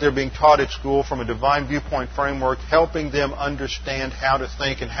 interacting with what they're being taught at school from a divine viewpoint framework, helping them understand how to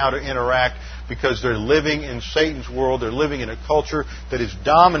think and how to interact, because they're living in Satan's world. They're living in a culture that is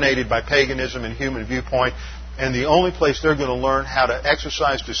dominated by paganism and human viewpoint, and the only place they're going to learn how to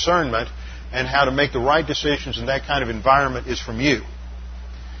exercise discernment and how to make the right decisions in that kind of environment is from you.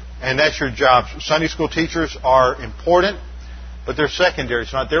 And that's your job. Sunday school teachers are important, but they're secondary.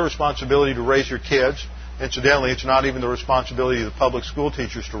 It's not their responsibility to raise your kids. Incidentally, it's not even the responsibility of the public school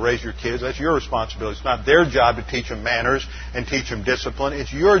teachers to raise your kids. That's your responsibility. It's not their job to teach them manners and teach them discipline.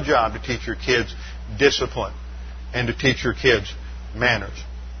 It's your job to teach your kids discipline and to teach your kids manners.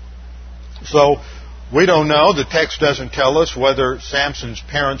 So, we don't know. The text doesn't tell us whether Samson's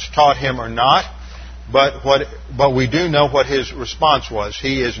parents taught him or not. But we do know what his response was.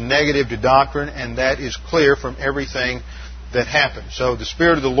 He is negative to doctrine, and that is clear from everything that happened. So the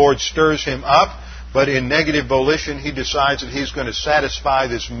Spirit of the Lord stirs him up, but in negative volition, he decides that he's going to satisfy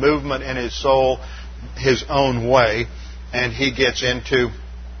this movement in his soul his own way, and he gets into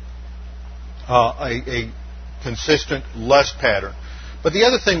a consistent lust pattern. But the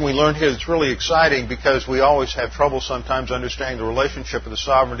other thing we learned here that's really exciting, because we always have trouble sometimes understanding the relationship of the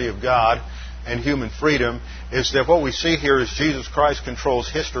sovereignty of God and human freedom, is that what we see here is Jesus Christ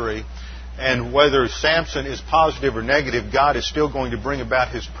controls history, and whether Samson is positive or negative, God is still going to bring about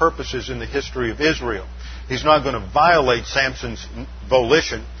His purposes in the history of Israel. He's not going to violate Samson's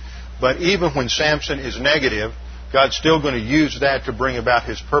volition, but even when Samson is negative, God's still going to use that to bring about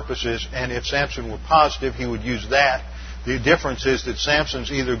His purposes, and if Samson were positive, He would use that. The difference is that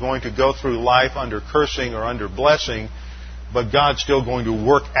Samson's either going to go through life under cursing or under blessing, but God's still going to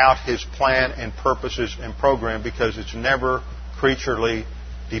work out His plan and purposes and program, because it's never creaturely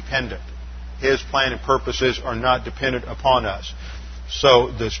dependent. His plan and purposes are not dependent upon us.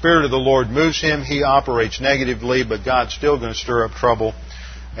 So the Spirit of the Lord moves him. He operates negatively, but God's still going to stir up trouble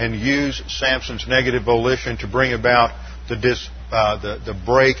and use Samson's negative volition to bring about the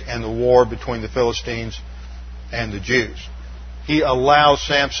break and the war between the Philistines and the Jews. He allows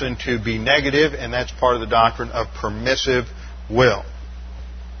Samson to be negative, and that's part of the doctrine of permissive will.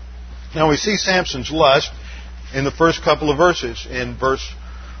 Now we see Samson's lust in the first couple of verses. In verse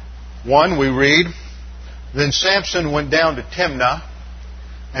 1 we read, "Then Samson went down to Timnah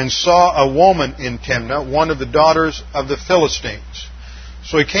and saw a woman in Timnah, one of the daughters of the Philistines.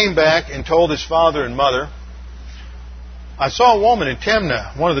 So he came back and told his father and mother, 'I saw a woman in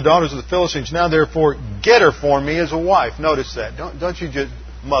Timnah, one of the daughters of the Philistines. Now therefore get her for me as a wife.'" Notice that. Don't you just,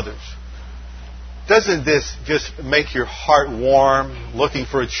 mothers, doesn't this just make your heart warm, looking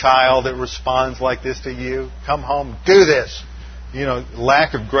for a child that responds like this to you? Come home, do this. You know,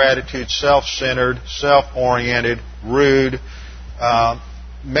 lack of gratitude, self-centered, self-oriented, rude.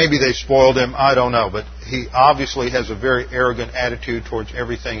 Maybe they spoiled him, I don't know. But he obviously has a very arrogant attitude towards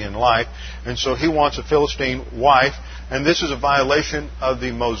everything in life. And so he wants a Philistine wife. And this is a violation of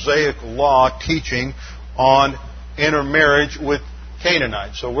the Mosaic law teaching on intermarriage with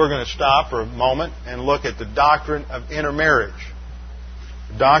Canaanites. So we're going to stop for a moment and look at the doctrine of intermarriage.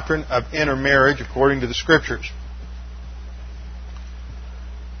 The doctrine of intermarriage according to the Scriptures.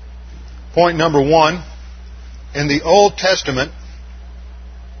 Point number 1. In the Old Testament,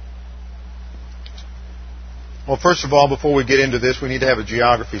 well, first of all, before we get into this, we need to have a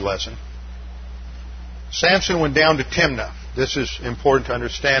geography lesson. Samson went down to Timnah. This is important to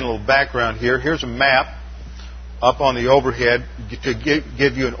understand. A little background here. Here's a map up on the overhead to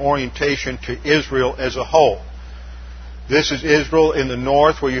give you an orientation to Israel as a whole. This is Israel in the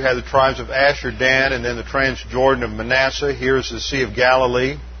north, where you have the tribes of Asher, Dan, and then the Transjordan of Manasseh. Here's the Sea of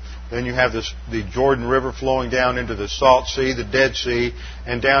Galilee. Then you have the Jordan River flowing down into the Salt Sea, the Dead Sea.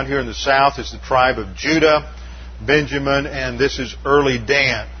 And down here in the south is the tribe of Judah, Benjamin, and this is early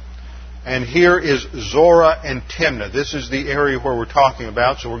Dan. And here is Zorah and Timnah. This is the area where we're talking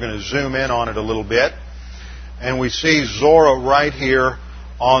about, so we're going to zoom in on it a little bit. And we see Zorah right here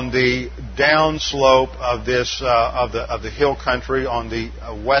on the downslope of this of the hill country, on the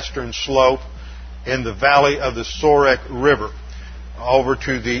western slope in the valley of the Sorek River. Over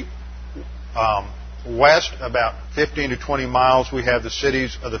to the west, about 15 to 20 miles, we have the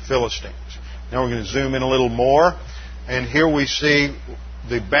cities of the Philistines. Now we're going to zoom in a little more, and here we see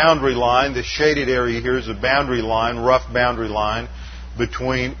the boundary line. The shaded area here is the boundary line, rough boundary line,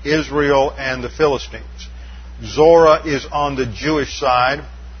 between Israel and the Philistines. Zorah is on the Jewish side.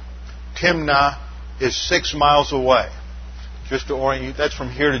 Timnah is 6 miles away. Just to orient you, that's from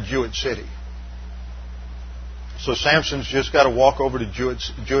here to Jewett City. So Samson's just got to walk over to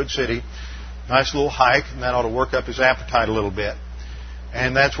Jewett City. Nice little hike, and that ought to work up his appetite a little bit.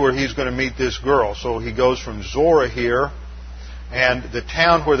 And that's where he's going to meet this girl. So he goes from Zorah here, and the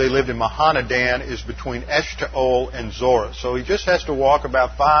town where they lived in Mahanadan is between Eshtaol and Zorah. So he just has to walk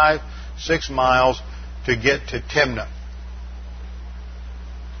about 5-6 miles to get to Timnah.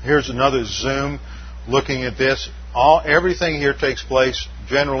 Here's another zoom looking at this. Everything here takes place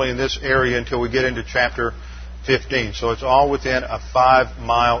generally in this area until we get into chapter 15. So it's all within a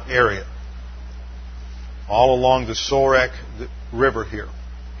 5-mile area, all along the Sorek River here.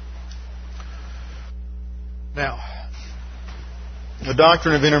 Now, the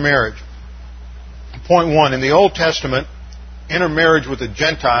doctrine of intermarriage. Point 1. In the Old Testament, intermarriage with a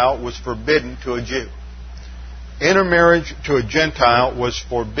Gentile was forbidden to a Jew. Intermarriage to a Gentile was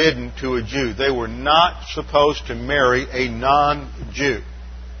forbidden to a Jew. They were not supposed to marry a non-Jew.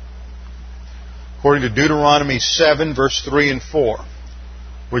 According to Deuteronomy 7, verse 3 and 4,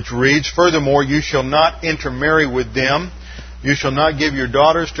 which reads, "Furthermore, you shall not intermarry with them. You shall not give your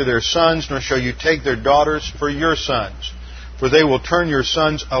daughters to their sons, nor shall you take their daughters for your sons. For they will turn your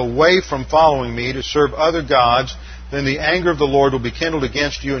sons away from following me to serve other gods. Then the anger of the Lord will be kindled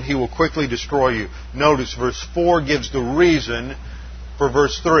against you, and he will quickly destroy you." Notice, verse 4 gives the reason for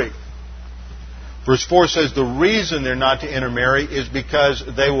verse 3. Verse 4 says the reason they're not to intermarry is because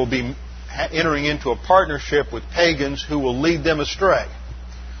they will be entering into a partnership with pagans who will lead them astray.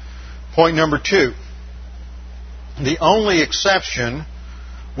 Point number 2. The only exception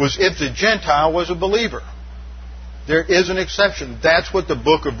was if the Gentile was a believer. There is an exception. That's what the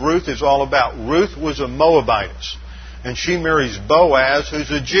book of Ruth is all about. Ruth was a Moabitess, and she marries Boaz, who's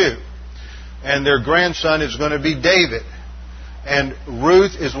a Jew. And their grandson is going to be David. And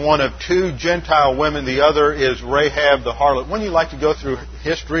Ruth is one of 2 Gentile women. The other is Rahab the harlot. Wouldn't you like to go through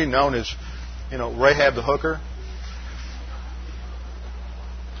history known as, Rahab the hooker?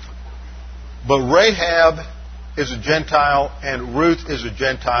 But Rahab is a Gentile and Ruth is a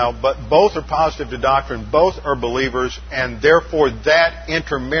Gentile, but both are positive to doctrine, both are believers, and therefore that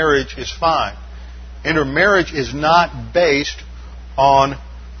intermarriage is fine. Intermarriage is not based on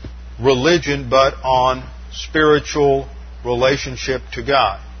religion, but on spiritual relationship to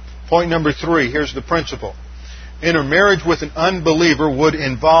God. Point number 3, here's the principle. Intermarriage with an unbeliever would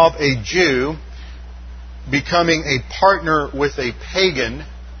involve a Jew becoming a partner with a pagan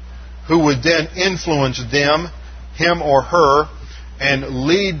who would then influence them, him or her, and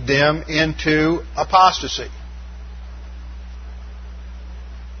lead them into apostasy.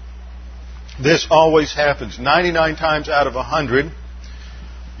 This always happens. 99 times out of 100,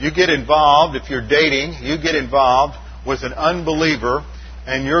 you get involved, if you're dating, you get involved with an unbeliever,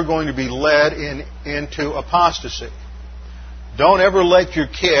 and you're going to be led into apostasy. Don't ever let your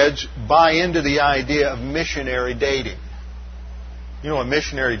kids buy into the idea of missionary dating. You know what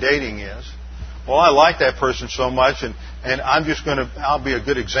missionary dating is? Well, I like that person so much, and I'll be a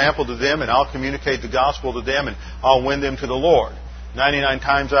good example to them, and I'll communicate the gospel to them, and I'll win them to the Lord. 99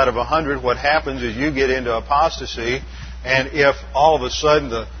 times out of 100, what happens is you get into apostasy, and if all of a sudden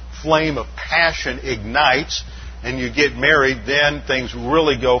the flame of passion ignites and you get married, then things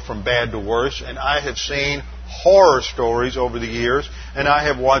really go from bad to worse. And I have seen horror stories over the years, and I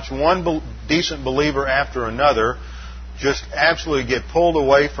have watched one decent believer after another just absolutely get pulled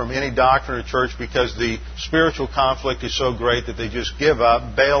away from any doctrine or church because the spiritual conflict is so great that they just give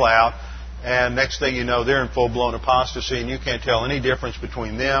up, bail out, and next thing you know, they're in full-blown apostasy, and you can't tell any difference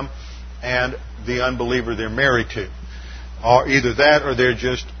between them and the unbeliever they're married to. or either that or they're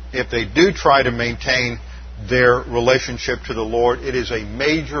just, if they do try to maintain their relationship to the Lord, it is a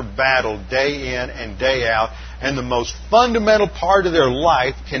major battle day in and day out, and the most fundamental part of their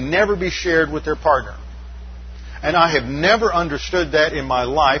life can never be shared with their partner. And I have never understood that in my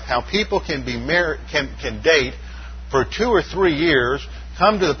life, how people can be married, can date for 2 or 3 years,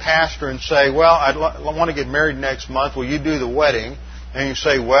 come to the pastor and say, well, I want to get married next month, will you do the wedding? And you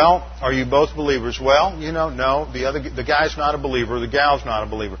say, well, are you both believers? Well, no, the guy's not a believer, the gal's not a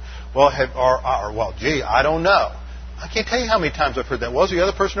believer. Well, gee, I don't know. I can't tell you how many times I've heard that. Was the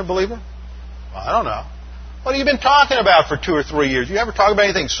other person a believer? Well, I don't know. What have you been talking about for 2 or 3 years? You ever talk about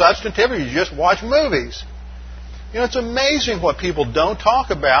anything substantive, or you just watch movies? It's amazing what people don't talk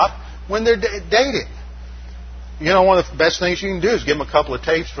about when they're dating. One of the best things you can do is give them a couple of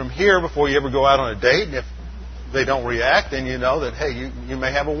tapes from here before you ever go out on a date, and if they don't react, then you know that, hey, you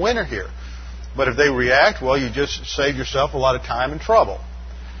may have a winner here. But if they react, well, you just saved yourself a lot of time and trouble.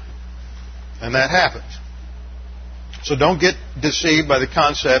 And that happens. So don't get deceived by the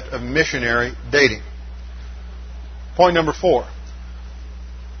concept of missionary dating. Point number 4.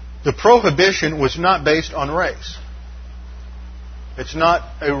 The prohibition was not based on race. It's not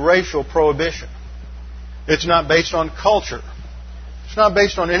a racial prohibition. It's not based on culture. It's not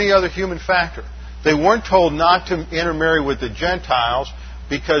based on any other human factor. They weren't told not to intermarry with the Gentiles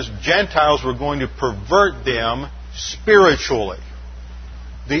because Gentiles were going to pervert them spiritually.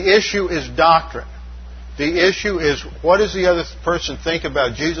 The issue is doctrine. The issue is, what does the other person think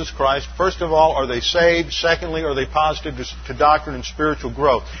about Jesus Christ? First of all, are they saved? Secondly, are they positive to doctrine and spiritual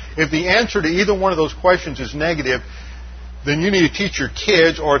growth? If the answer to either one of those questions is negative, then you need to teach your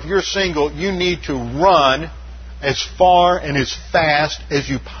kids, or if you're single, you need to run as far and as fast as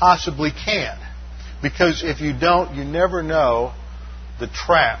you possibly can. Because if you don't, you never know the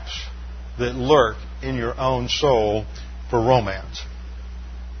traps that lurk in your own soul for romance.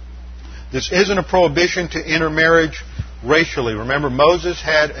 This isn't a prohibition to intermarriage racially. Remember, Moses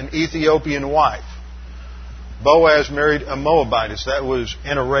had an Ethiopian wife. Boaz married a Moabitess. That was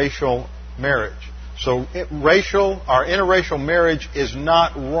interracial marriage. So interracial marriage is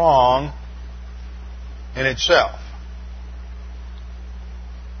not wrong in itself.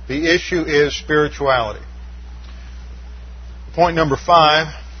 The issue is spirituality. Point number 5.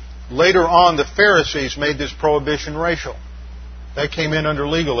 Later on, the Pharisees made this prohibition racial. That came in under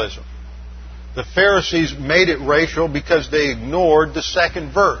legalism. The Pharisees made it racial because they ignored the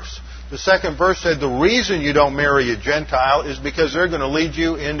second verse. The second verse said the reason you don't marry a Gentile is because they're going to lead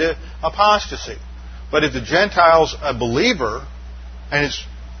you into apostasy. But if the Gentile's a believer and it's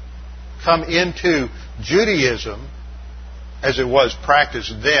come into Judaism, as it was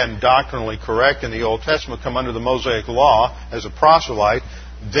practiced then, doctrinally correct in the Old Testament, come under the Mosaic Law as a proselyte,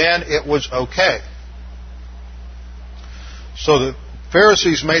 then it was okay. So the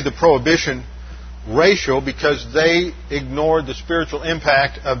Pharisees made the prohibition racial because they ignored the spiritual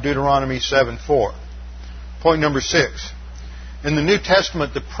impact of Deuteronomy 7:4. Point number 6. In the New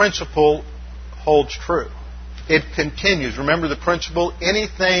Testament, the principle holds true. It continues. Remember the principle?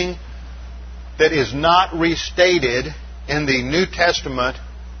 Anything that is not restated in the New Testament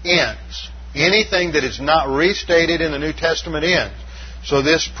ends. Anything that is not restated in the New Testament ends. So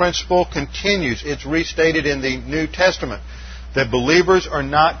this principle continues. It's restated in the New Testament that believers are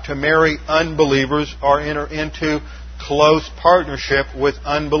not to marry unbelievers or enter into close partnership with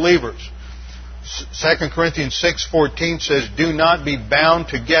unbelievers. 2 Corinthians 6:14 says, "Do not be bound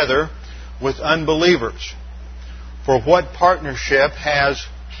together with unbelievers. For what partnership has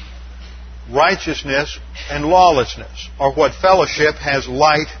righteousness and lawlessness? Or what fellowship has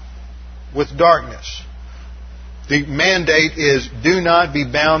light with darkness?" The mandate is, do not be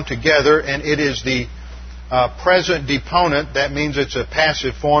bound together, and it is the present deponent. That means it's a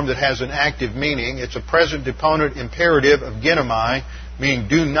passive form that has an active meaning. It's a present deponent imperative of ginomai, meaning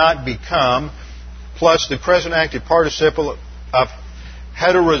do not become, plus the present active participle of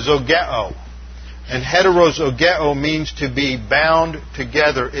heterozogeo. And heterozogeo means to be bound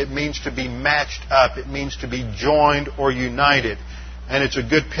together. It means to be matched up. It means to be joined or united. And it's a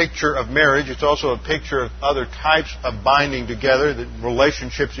good picture of marriage. It's also a picture of other types of binding together, the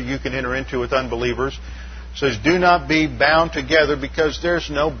relationships that you can enter into with unbelievers. It says, do not be bound together because there's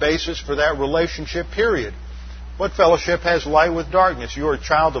no basis for that relationship, period. What fellowship has light with darkness? You're a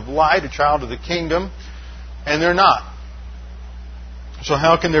child of light, a child of the kingdom, and they're not. So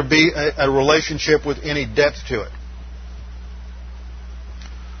how can there be a relationship with any depth to it?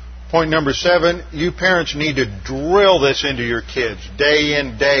 Point number 7, you parents need to drill this into your kids day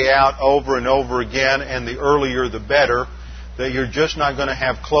in, day out, over and over again, and the earlier the better, that you're just not going to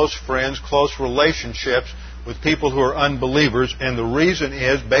have close friends, close relationships with people who are unbelievers, and the reason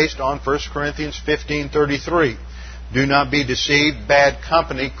is based on 1 Corinthians 15:33. Do not be deceived, bad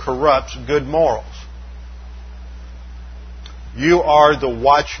company corrupts good morals. You are the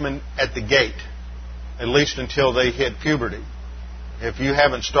watchman at the gate, at least until they hit puberty. If you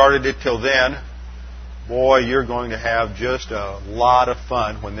haven't started it till then, boy, you're going to have just a lot of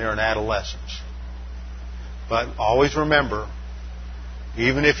fun when they're in adolescence. But always remember,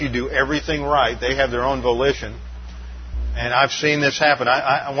 even if you do everything right, they have their own volition. And I've seen this happen.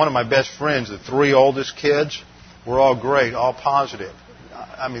 One of my best friends, the 3 oldest kids, were all great, all positive.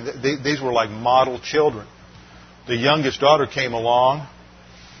 I mean, these were like model children. The youngest daughter came along.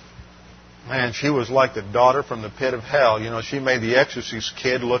 Man, she was like the daughter from the pit of hell. You know, she made the Exorcist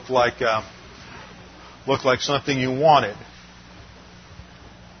kid look like something you wanted.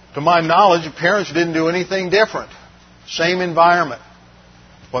 To my knowledge, the parents didn't do anything different. Same environment.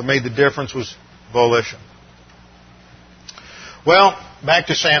 What made the difference was volition. Well, back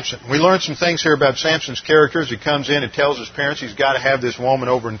to Samson. We learned some things here about Samson's character. As he comes in and tells his parents he's got to have this woman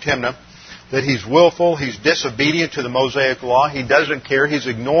over in Timnah, that he's willful, he's disobedient to the Mosaic law, he doesn't care, he's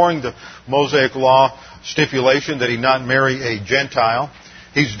ignoring the Mosaic law stipulation that he not marry a Gentile.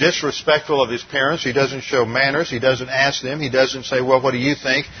 He's disrespectful of his parents, he doesn't show manners, he doesn't ask them, he doesn't say, well, what do you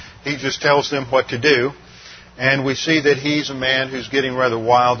think? He just tells them what to do. And we see that he's a man who's getting rather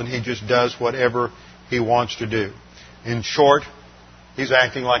wild and he just does whatever he wants to do. In short, he's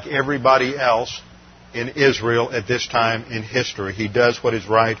acting like everybody else in Israel at this time in history. He does what is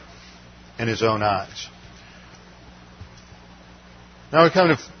right in his own eyes. Now we come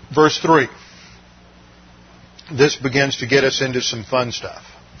to verse 3. This begins to get us into some fun stuff.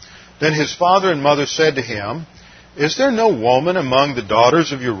 Then his father and mother said to him, is there no woman among the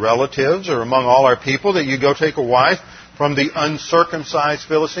daughters of your relatives or among all our people that you go take a wife from the uncircumcised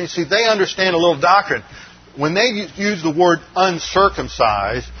Philistines? See, they understand a little doctrine. When they use the word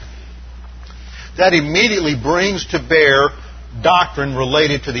uncircumcised, that immediately brings to bear doctrine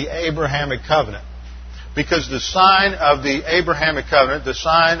related to the Abrahamic covenant. Because the sign of the Abrahamic covenant, the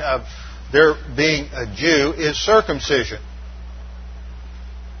sign of their being a Jew, is circumcision.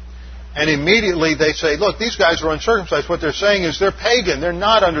 And immediately they say, look, these guys are uncircumcised. What they're saying is they're pagan. They're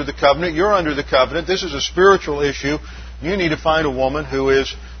not under the covenant. You're under the covenant. This is a spiritual issue. You need to find a woman who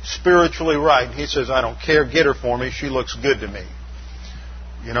is spiritually right. And he says, I don't care. Get her for me. She looks good to me.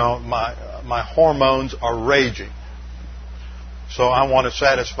 You know, my hormones are raging. So I want to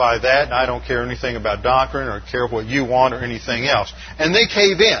satisfy that, and I don't care anything about doctrine or care what you want or anything else. And they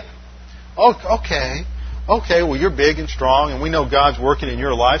cave in. Oh, okay, well, you're big and strong, and we know God's working in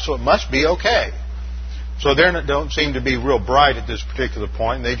your life, so it must be okay. So they don't seem to be real bright at this particular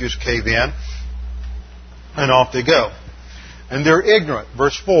point, and they just cave in, and off they go. And they're ignorant,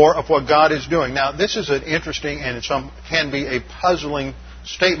 verse 4, of what God is doing. Now, this is an interesting and can be a puzzling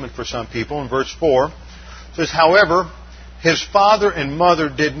statement for some people. In verse 4, it says, however, his father and mother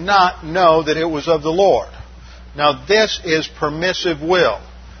did not know that it was of the Lord. Now, this is permissive will.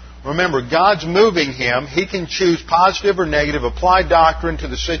 Remember, God's moving him. He can choose positive or negative, apply doctrine to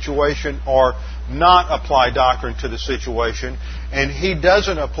the situation or not apply doctrine to the situation. And he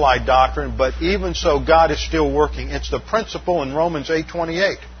doesn't apply doctrine, but even so, God is still working. It's the principle in Romans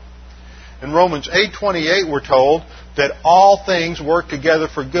 8:28. In Romans 8:28, we're told that all things work together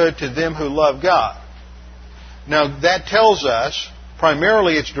for good to them who love God. Now, that tells us,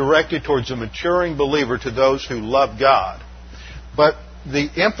 primarily it's directed towards a maturing believer, to those who love God. But the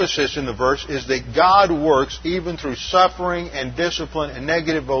emphasis in the verse is that God works even through suffering and discipline and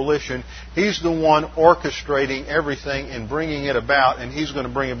negative volition. He's the one orchestrating everything and bringing it about, and He's going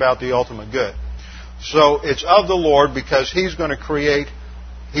to bring about the ultimate good. So it's of the Lord because He's going to create,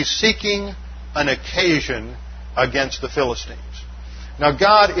 He's seeking an occasion against the Philistines. Now,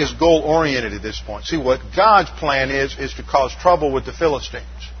 God is goal-oriented at this point. See, what God's plan is to cause trouble with the Philistines.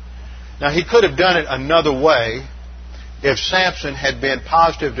 Now, He could have done it another way if Samson had been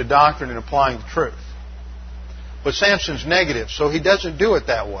positive to doctrine and applying the truth. But Samson's negative, so he doesn't do it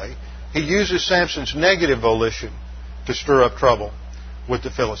that way. He uses Samson's negative volition to stir up trouble with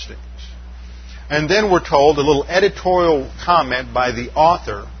the Philistines. And then we're told a little editorial comment by the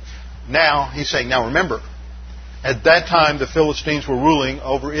author. Now, he's saying, now remember, at that time the Philistines were ruling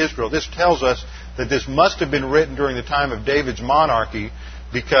over Israel. This tells us that this must have been written during the time of David's monarchy,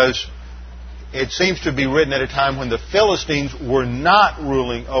 because it seems to be written at a time when the Philistines were not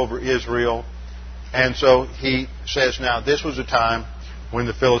ruling over Israel. And so he says, now, this was a time when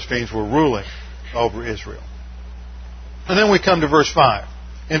the Philistines were ruling over Israel. And then we come to verse 5.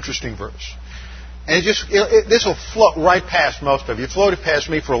 Interesting verse. And this will float right past most of you. It floated past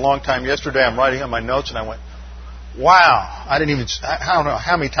me for a long time. Yesterday I'm writing on my notes and I went, Wow. I don't know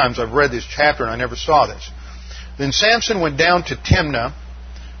how many times I've read this chapter and I never saw this. Then Samson went down to Timnah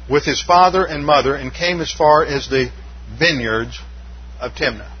with his father and mother and came as far as the vineyards of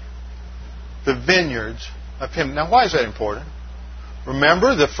Timnah. The vineyards of Timnah. Now, why is that important?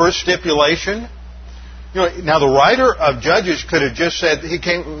 Remember the first stipulation? Now the writer of Judges could have just said they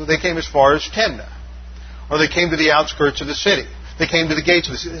came as far as Timnah. Or they came to the outskirts of the city. They came to the gates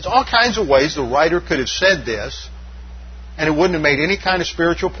of the city. There's all kinds of ways the writer could have said this, and it wouldn't have made any kind of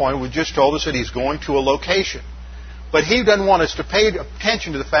spiritual point. It would just told us that he's going to a location. But he doesn't want us to pay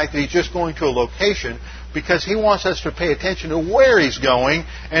attention to the fact that he's just going to a location, because he wants us to pay attention to where he's going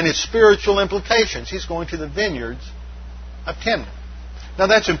and its spiritual implications. He's going to the vineyards of Timnah. Now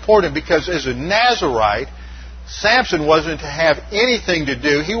that's important because as a Nazirite, Samson wasn't to have anything to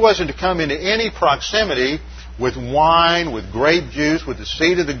do. He wasn't to come into any proximity with wine, with grape juice, with the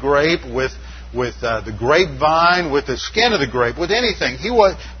seed of the grape, with the grapevine, with the skin of the grape, with anything.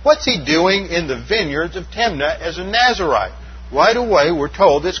 What's he doing in the vineyards of Timnah as a Nazirite? Right away, we're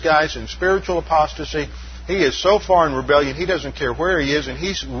told this guy's in spiritual apostasy. He is so far in rebellion, he doesn't care where he is, and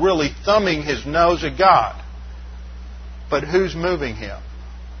he's really thumbing his nose at God. But who's moving him?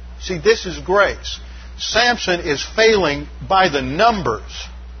 See, this is grace. Samson is failing by the numbers,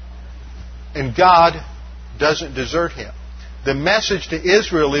 and God doesn't desert him. The message to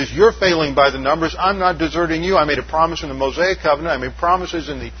Israel is, you're failing by the numbers. I'm not deserting you. I made a promise in the Mosaic covenant. I made promises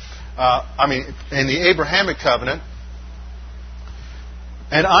in the Abrahamic covenant.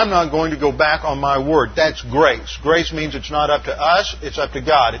 And I'm not going to go back on my word. That's grace. Grace means it's not up to us, it's up to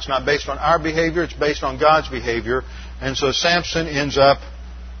God. It's not based on our behavior, it's based on God's behavior. And so Samson ends up,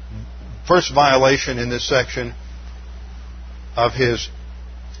 first violation in this section of his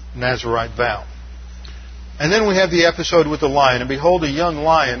Nazirite vow. And then we have the episode with the lion. And behold, a young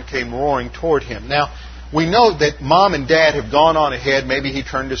lion came roaring toward him. Now, we know that Mom and Dad have gone on ahead. Maybe he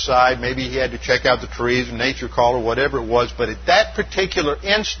turned aside. Maybe he had to check out the trees, a nature call, or whatever it was. But at that particular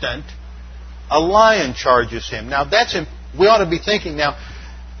instant, a lion charges him. Now, we ought to be thinking, now,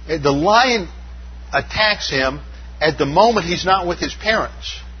 the lion attacks him at the moment he's not with his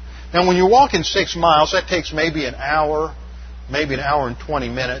parents. Now, when you're walking 6 miles, that takes maybe an hour and 20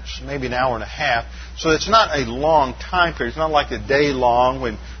 minutes, maybe an hour and a half. So it's not a long time period. It's not like a day long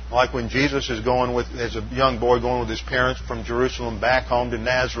when Jesus is as a young boy going with his parents from Jerusalem back home to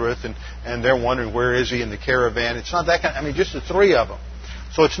Nazareth, and they're wondering where is he in the caravan. It's not that kind. Just the three of them.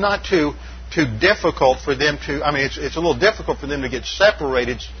 So it's not too difficult for them to. It's a little difficult for them to get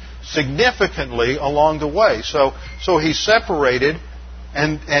separated significantly along the way. So he's separated,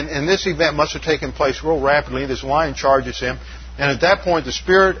 and this event must have taken place real rapidly. This lion charges him, and at that point the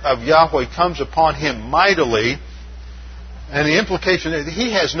Spirit of Yahweh comes upon him mightily. And the implication is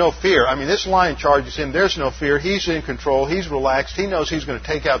he has no fear. This lion charges him. There's no fear. He's in control. He's relaxed. He knows he's going to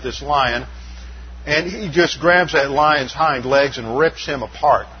take out this lion. And he just grabs that lion's hind legs and rips him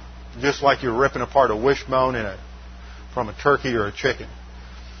apart. Just like you're ripping apart a wishbone from a turkey or a chicken.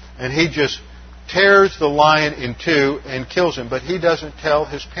 And he just tears the lion in two and kills him. But he doesn't tell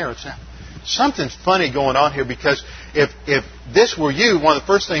his parents. Now, something's funny going on here, because if this were you, one of the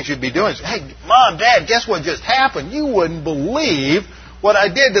first things you'd be doing is, hey, Mom, Dad, guess what just happened? You wouldn't believe what I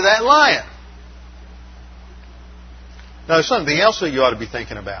did to that lion. Now, there's something else that you ought to be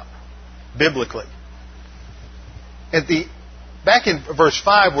thinking about, biblically. Back in verse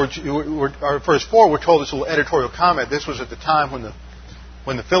 5, or verse 4, we're told this little editorial comment. This was at the time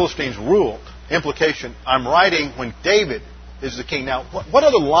when the Philistines ruled. Implication, I'm writing when David is the king. Now, what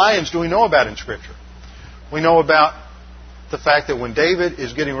other lions do we know about in Scripture? We know about the fact that when David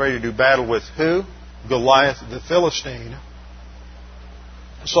is getting ready to do battle with who? Goliath, the Philistine.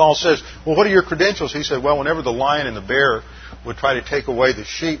 Saul says, well, what are your credentials? He said, well, whenever the lion and the bear would try to take away the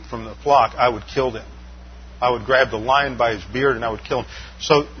sheep from the flock, I would kill them. I would grab the lion by his beard and I would kill him.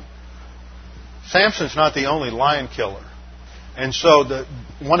 So, Samson's not the only lion killer. And so,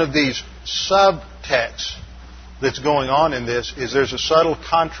 one of these subtexts that's going on in this is there's a subtle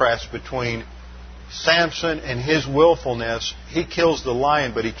contrast between Samson and his willfulness. He kills the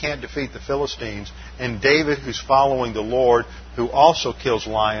lion, but he can't defeat the Philistines. And David, who's following the Lord, who also kills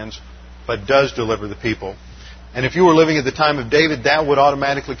lions, but does deliver the people. And if you were living at the time of David, that would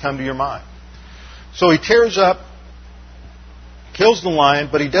automatically come to your mind. So he tears up, kills the lion,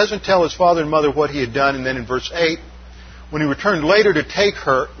 but he doesn't tell his father and mother what he had done. And then in verse 8, when he returned later to take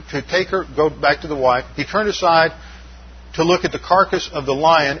her, go back to the wife, he turned aside to look at the carcass of the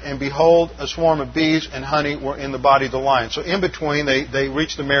lion, and behold, a swarm of bees and honey were in the body of the lion. So in between, they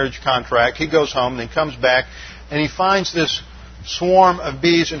reach the marriage contract. He goes home, then comes back, and he finds this swarm of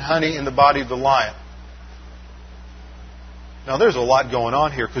bees and honey in the body of the lion. Now, there's a lot going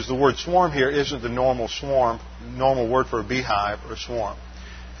on here because the word swarm here isn't the normal word for a beehive or swarm.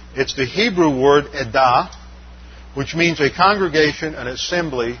 It's the Hebrew word edah, which means a congregation, an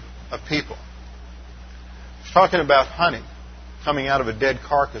assembly of people. It's talking about honey coming out of a dead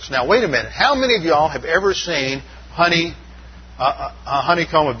carcass. Now, wait a minute. How many of y'all have ever seen honey, a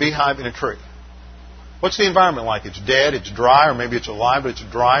honeycomb, a beehive in a tree? What's the environment like? It's dead, it's dry, or maybe it's alive, but it's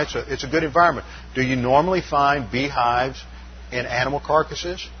dry. It's a good environment. Do you normally find beehives in animal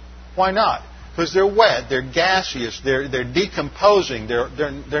carcasses? Why not? Because they're wet, they're gaseous, they're decomposing,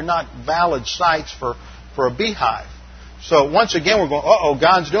 they're not valid sites for a beehive. So once again we're going, uh-oh,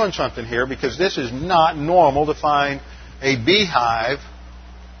 God's doing something here, because this is not normal to find a beehive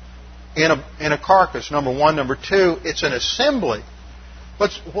in a carcass, number one. Number two, it's an assembly.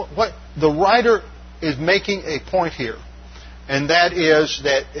 What the writer is making a point here, and that is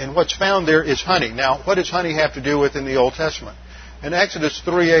that, and what's found there is honey. Now, what does honey have to do with in the Old Testament? In Exodus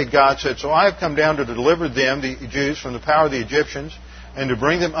 3:8, God said, "So I have come down to deliver them, the Jews, from the power of the Egyptians, and to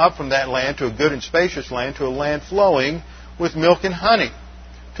bring them up from that land to a good and spacious land, to a land flowing with milk and honey,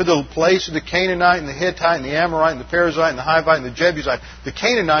 to the place of the Canaanite and the Hittite and the Amorite and the Perizzite and the Hivite and the Jebusite." The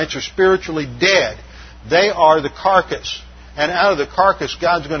Canaanites are spiritually dead. They are the carcass. And out of the carcass,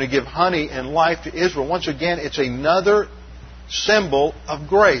 God's going to give honey and life to Israel. Once again, it's another symbol of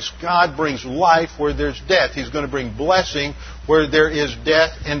grace. God brings life where there's death. He's going to bring blessing where there is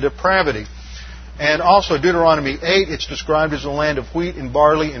death and depravity. And also Deuteronomy 8, it's described as a land of wheat and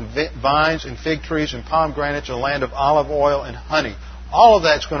barley and vines and fig trees and pomegranates, a land of olive oil and honey. All of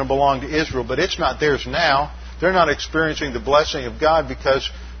that's going to belong to Israel, but it's not theirs now. They're not experiencing the blessing of God because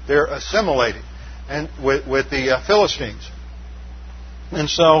they're assimilating and with the Philistines. And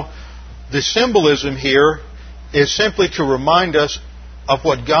so the symbolism here is simply to remind us of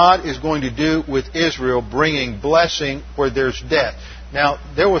what God is going to do with Israel, bringing blessing where there's death. Now,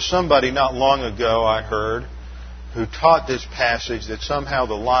 there was somebody not long ago, I heard, who taught this passage that somehow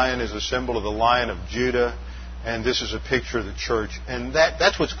the lion is a symbol of the Lion of Judah, and this is a picture of the church. And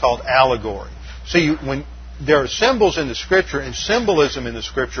that's what's called allegory. See, when there are symbols in the Scripture and symbolism in the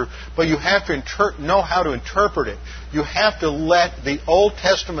Scripture, but you have to know how to interpret it. You have to let the Old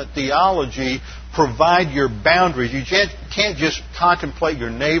Testament theology provide your boundaries. You can't just contemplate your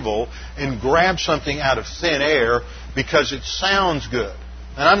navel and grab something out of thin air because it sounds good.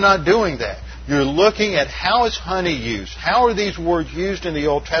 And I'm not doing that. You're looking at how is honey used? How are these words used in the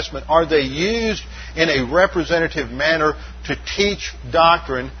Old Testament? Are they used in a representative manner to teach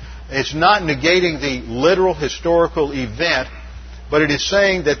doctrine? It's not negating the literal historical event, but it is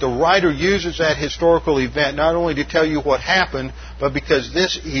saying that the writer uses that historical event not only to tell you what happened, but because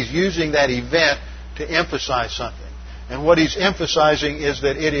he's using that event to emphasize something. And what he's emphasizing is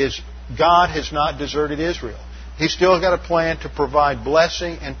that God has not deserted Israel. He's still got a plan to provide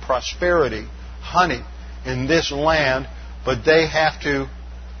blessing and prosperity, honey, in this land, but they have to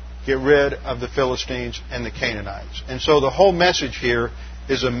get rid of the Philistines and the Canaanites. And so the whole message here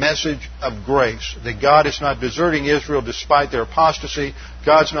is a message of grace, that God is not deserting Israel despite their apostasy.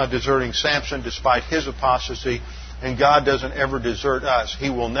 God's not deserting Samson despite his apostasy. And God doesn't ever desert us. He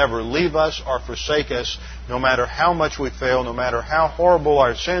will never leave us or forsake us, no matter how much we fail, no matter how horrible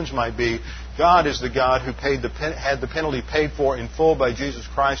our sins might be. God is the God who had the penalty paid for in full by Jesus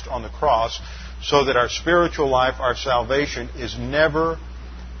Christ on the cross, so that our spiritual life, our salvation, is never,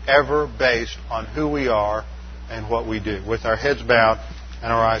 ever based on who we are and what we do. With our heads bowed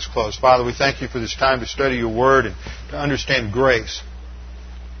and our eyes closed. Father, we thank you for this time to study your word and to understand grace.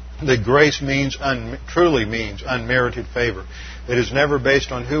 That grace truly means unmerited favor. It is never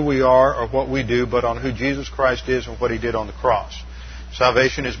based on who we are or what we do, but on who Jesus Christ is and what He did on the cross.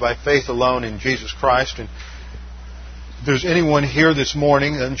 Salvation is by faith alone in Jesus Christ. And if there's anyone here this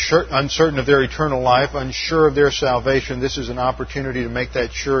morning uncertain of their eternal life, unsure of their salvation, this is an opportunity to make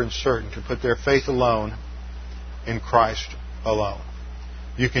that sure and certain, to put their faith alone in Christ alone.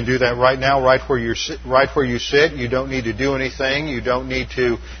 You can do that right now, right where you sit. You don't need to do anything. You don't need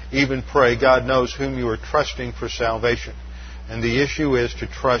to even pray. God knows whom you are trusting for salvation. And the issue is to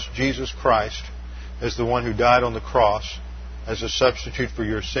trust Jesus Christ as the one who died on the cross as a substitute for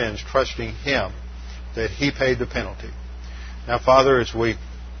your sins, trusting Him that He paid the penalty. Now, Father, as we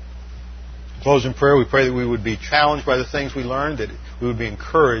close in prayer, we pray that we would be challenged by the things we learned, that we would be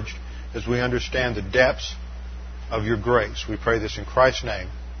encouraged as we understand the depths of your grace. We pray this in Christ's name.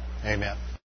 Amen.